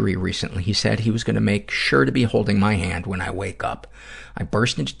surgery recently, he said he was going to make sure to be holding my hand when I wake up. I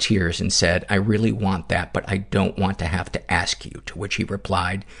burst into tears and said, I really want that, but I don't want to have to ask you, to which he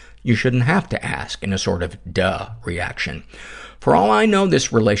replied, you shouldn't have to ask, in a sort of duh reaction. For all I know,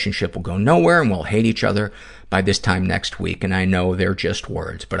 this relationship will go nowhere and we'll hate each other by this time next week, and I know they're just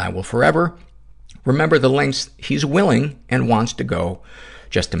words, but I will forever remember the lengths he's willing and wants to go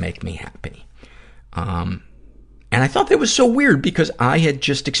just to make me happy. And I thought that was so weird because I had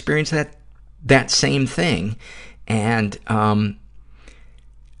just experienced that same thing. And, I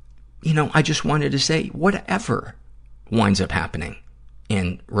just wanted to say, whatever winds up happening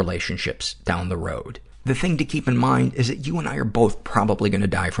in relationships down the road, the thing to keep in mind is that you and I are both probably going to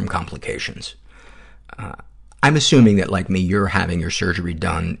die from complications. I'm assuming that, like me, you're having your surgery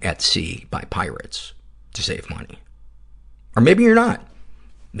done at sea by pirates to save money. Or maybe you're not.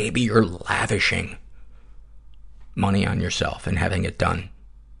 Maybe you're lavishing money on yourself and having it done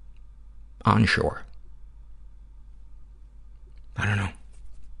on shore. I don't know.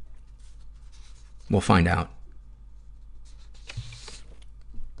 We'll find out.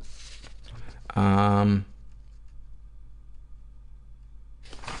 I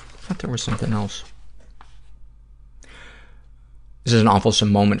thought there was something else. This is an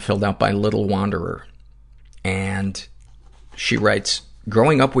awfulsome moment filled out by Little Wanderer. And she writes,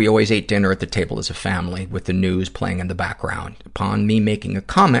 growing up, we always ate dinner at the table as a family, with the news playing in the background. Upon me making a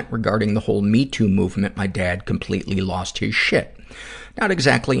comment regarding the whole Me Too movement, my dad completely lost his shit. Not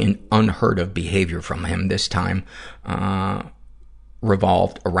exactly an unheard of behavior from him this time,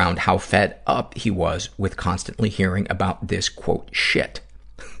 revolved around how fed up he was with constantly hearing about this, quote, shit.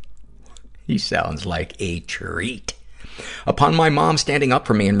 He sounds like a treat. Upon my mom standing up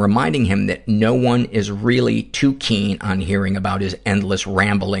for me and reminding him that no one is really too keen on hearing about his endless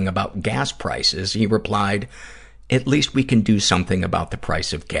rambling about gas prices, he replied, at least we can do something about the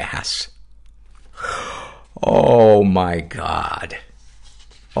price of gas. Oh my God.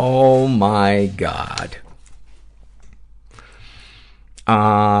 Oh my God.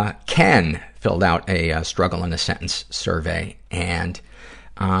 Ken filled out a struggle in a sentence survey, and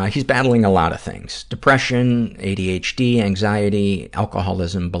he's battling a lot of things. Depression, ADHD, anxiety,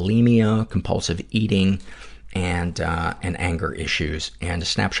 alcoholism, bulimia, compulsive eating, and anger issues. And a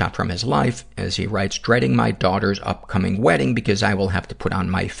snapshot from his life, as he writes, dreading my daughter's upcoming wedding because I will have to put on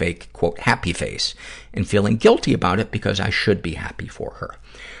my fake, quote, happy face, and feeling guilty about it because I should be happy for her.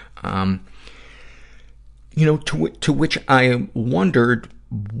 To which I wondered,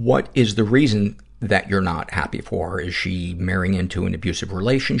 what is the reason that you're not happy for? Is she marrying into an abusive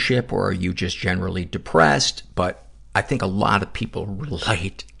relationship, or are you just generally depressed? But I think a lot of people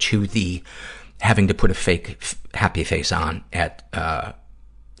relate to the having to put a fake happy face on at a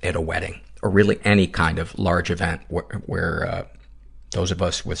wedding, or really any kind of large event where those of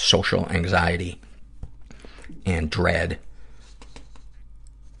us with social anxiety and dread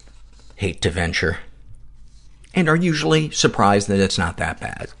hate to venture, and are usually surprised that it's not that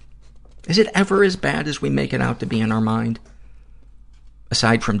bad. Is it ever as bad as we make it out to be in our mind?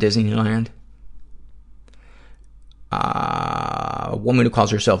 Aside from Disneyland? A woman who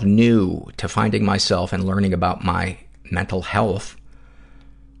calls herself new to finding myself and learning about my mental health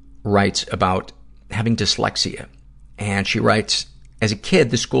writes about having dyslexia. And she writes, as a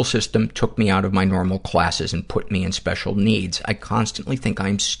kid, the school system took me out of my normal classes and put me in special needs. I constantly think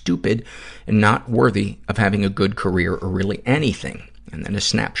I'm stupid and not worthy of having a good career or really anything. And then a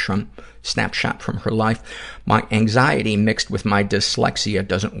snapshot from her life. My anxiety mixed with my dyslexia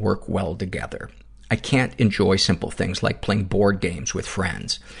doesn't work well together. I can't enjoy simple things like playing board games with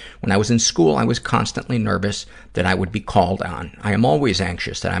friends. When I was in school, I was constantly nervous that I would be called on. I am always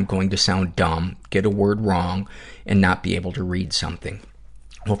anxious that I'm going to sound dumb, get a word wrong, and not be able to read something.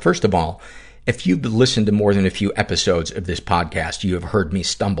 Well, first of all, if you've listened to more than a few episodes of this podcast, you have heard me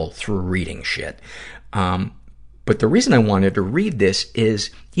stumble through reading shit. But the reason I wanted to read this is,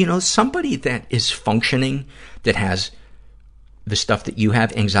 somebody that is functioning, that has the stuff that you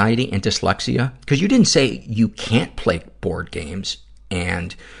have, anxiety and dyslexia, because you didn't say you can't play board games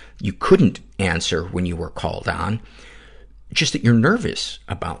and you couldn't answer when you were called on, just that you're nervous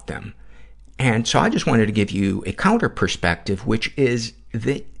about them. And so I just wanted to give you a counter perspective, which is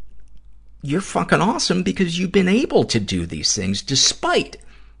that you're fucking awesome because you've been able to do these things despite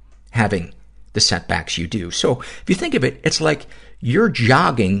having the setbacks you do. So if you think of it, it's like you've been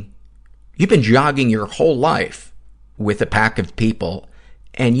jogging your whole life with a pack of people,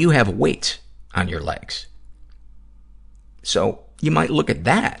 and you have weights on your legs. So you might look at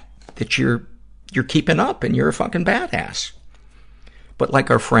that you're keeping up and you're a fucking badass. But like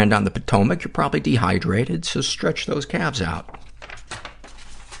our friend on the Potomac, you're probably dehydrated, so stretch those calves out.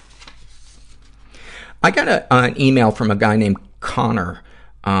 I got an email from a guy named Connor,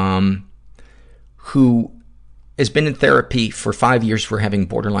 who has been in therapy for 5 years for having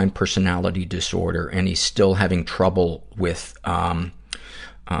borderline personality disorder, and he's still having trouble with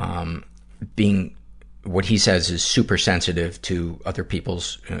being what he says is super sensitive to other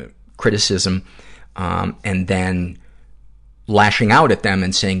people's criticism, and then lashing out at them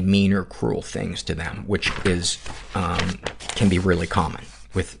and saying mean or cruel things to them, which is can be really common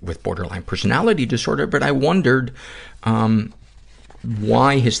with borderline personality disorder. But I wondered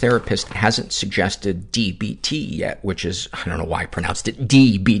why his therapist hasn't suggested DBT yet, which is, I don't know why I pronounced it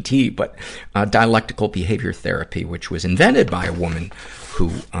DBT, but dialectical behavior therapy, which was invented by a woman who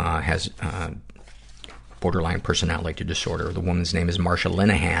has borderline personality disorder. The woman's name is Marsha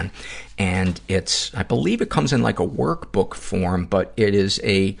Linehan, and I believe it comes in like a workbook form, but it is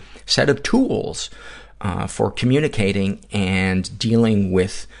a set of tools for communicating and dealing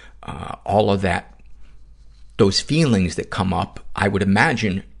with all of those feelings that come up, I would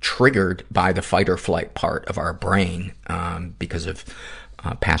imagine, triggered by the fight or flight part of our brain, because of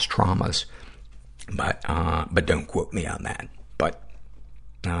past traumas. But don't quote me on that. But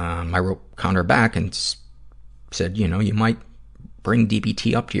I wrote Connor back and said, you might bring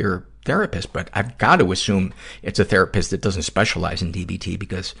DBT up to your therapist, but I've got to assume it's a therapist that doesn't specialize in DBT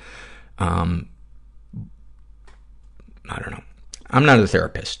because, I don't know. I'm not a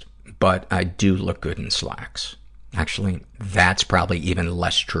therapist, but I do look good in slacks. Actually, that's probably even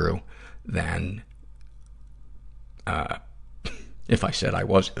less true than if I said I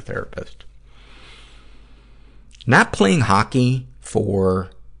was a therapist. Not playing hockey for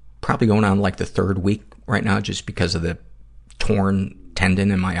probably going on like the third week right now just because of the torn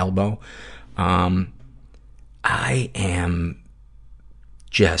tendon in my elbow. I am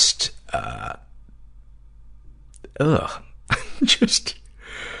just,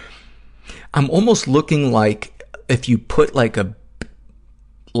 I'm almost looking like if you put like a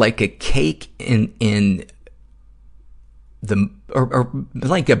cake in the, or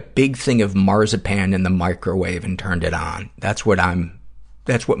like a big thing of marzipan in the microwave and turned it on. That's what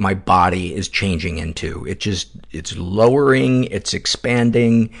my body is changing into. It's lowering, it's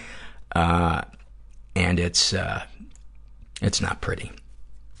expanding, and it's not pretty.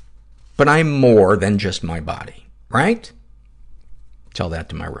 But I'm more than just my body, right? Tell that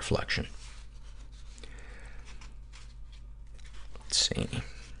to my reflection. Let's see.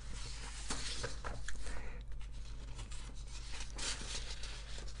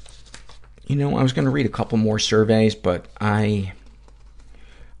 I was going to read a couple more surveys, but I'm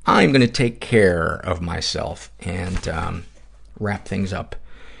going to take care of myself and wrap things up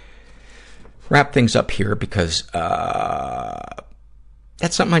here, because that's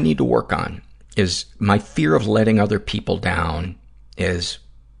something I need to work on. Is my fear of letting other people down. Is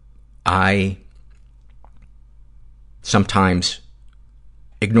I sometimes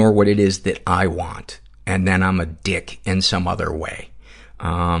ignore what it is that I want, and then I'm a dick in some other way.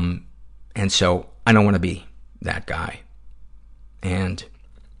 And so I don't want to be that guy. And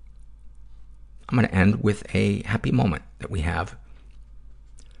I'm going to end with a happy moment that we have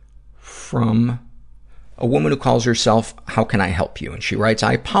from a woman who calls herself, How Can I Help You? And she writes,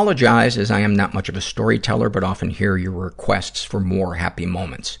 I apologize as I am not much of a storyteller, but often hear your requests for more happy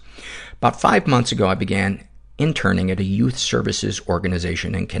moments. About 5 months ago, I began interning at a youth services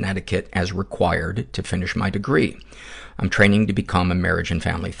organization in Connecticut as required to finish my degree. I'm training to become a marriage and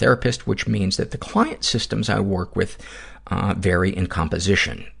family therapist, which means that the client systems I work with vary in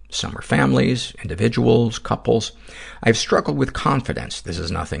composition. Some are families, individuals, couples. I've struggled with confidence, this is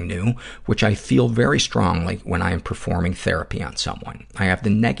nothing new, which I feel very strongly when I am performing therapy on someone. I have the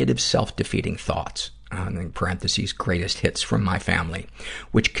negative self-defeating thoughts, in parentheses, greatest hits from my family,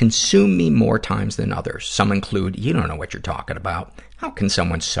 which consume me more times than others. Some include, you don't know what you're talking about. How can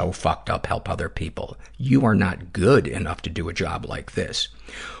someone so fucked up help other people? You are not good enough to do a job like this.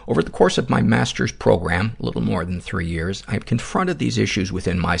 Over the course of my master's program, a little more than 3 years, I have confronted these issues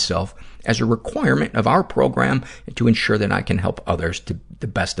within myself as a requirement of our program to ensure that I can help others to the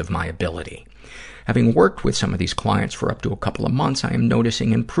best of my ability. Having worked with some of these clients for up to a couple of months, I am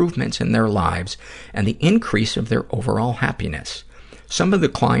noticing improvements in their lives and the increase of their overall happiness. Some of the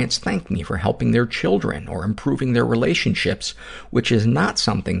clients thank me for helping their children or improving their relationships, which is not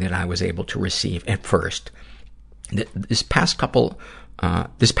something that I was able to receive at first. This past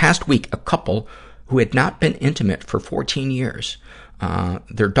week, a couple who had not been intimate for 14 years,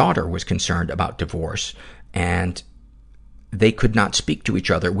 their daughter was concerned about divorce, and they could not speak to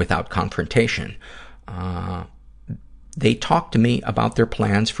each other without confrontation. They talked to me about their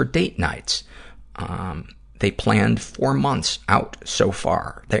plans for date nights. They planned 4 months out so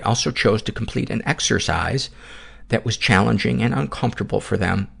far. They also chose to complete an exercise that was challenging and uncomfortable for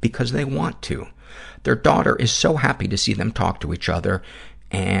them because they want to. Their daughter is so happy to see them talk to each other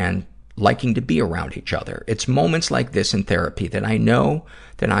and liking to be around each other. It's moments like this in therapy that I know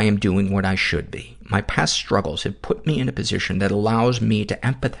that I am doing what I should be. My past struggles have put me in a position that allows me to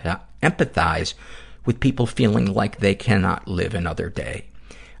empathize with people feeling like they cannot live another day.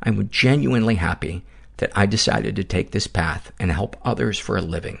 I'm genuinely happy that I decided to take this path and help others for a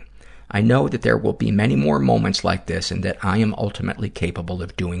living. I know that there will be many more moments like this and that I am ultimately capable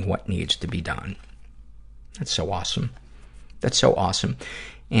of doing what needs to be done. That's so awesome. That's so awesome.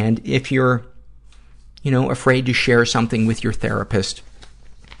 And if you're, afraid to share something with your therapist,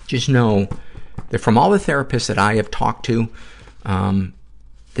 just know that from all the therapists that I have talked to,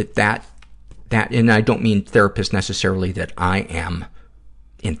 that, and I don't mean therapists necessarily that I am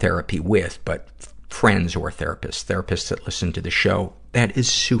in therapy with, but friends who are therapists that listen to the show, that is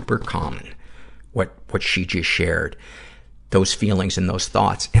super common, what she just shared, those feelings and those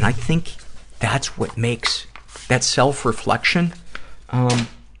thoughts. And I think that's what makes that self-reflection,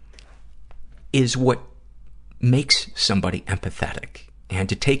 is what makes somebody empathetic and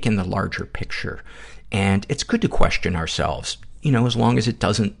to take in the larger picture. And it's good to question ourselves, as long as it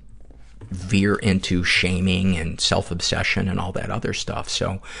doesn't veer into shaming and self-obsession and all that other stuff.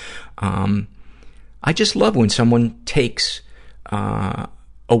 So, I just love when someone takes a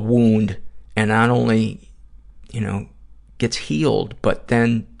wound and not only, gets healed, but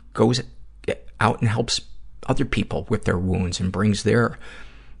then goes out and helps other people with their wounds and brings their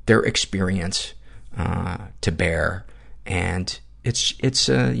experience to bear. And it's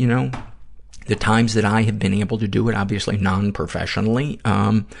the times that I have been able to do it, obviously non-professionally,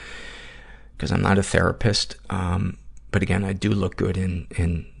 because I'm not a therapist. But again, I do look good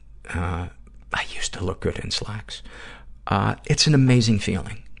in I used to look good in slacks. It's an amazing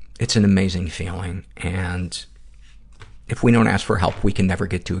feeling. It's an amazing feeling. And if we don't ask for help, we can never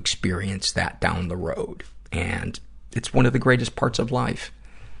get to experience that down the road. And it's one of the greatest parts of life.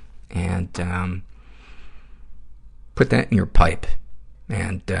 And put that in your pipe.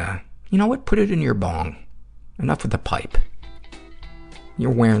 And you know what? Put it in your bong. Enough with the pipe.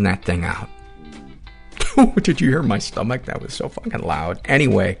 You're wearing that thing out. Did you hear my stomach? That was so fucking loud.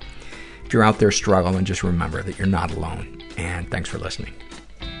 Anyway, if you're out there struggling, just remember that you're not alone. And thanks for listening.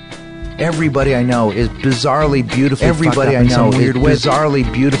 Everybody I know is bizarrely beautifully Everybody fucked up I know in some weird is way.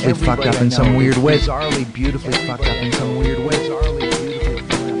 bizarrely beautifully fucked up in some weird way. Bizarrely beautifully fucked up in some weird way.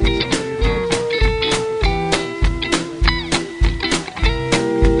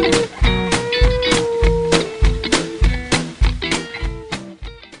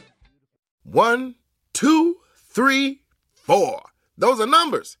 1, 2, 3, 4. Those are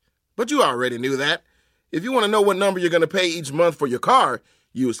numbers. But you already knew that. If you want to know what number you're going to pay each month for your car,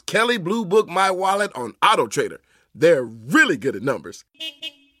 use Kelley Blue Book My Wallet on AutoTrader. They're really good at numbers.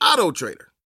 AutoTrader.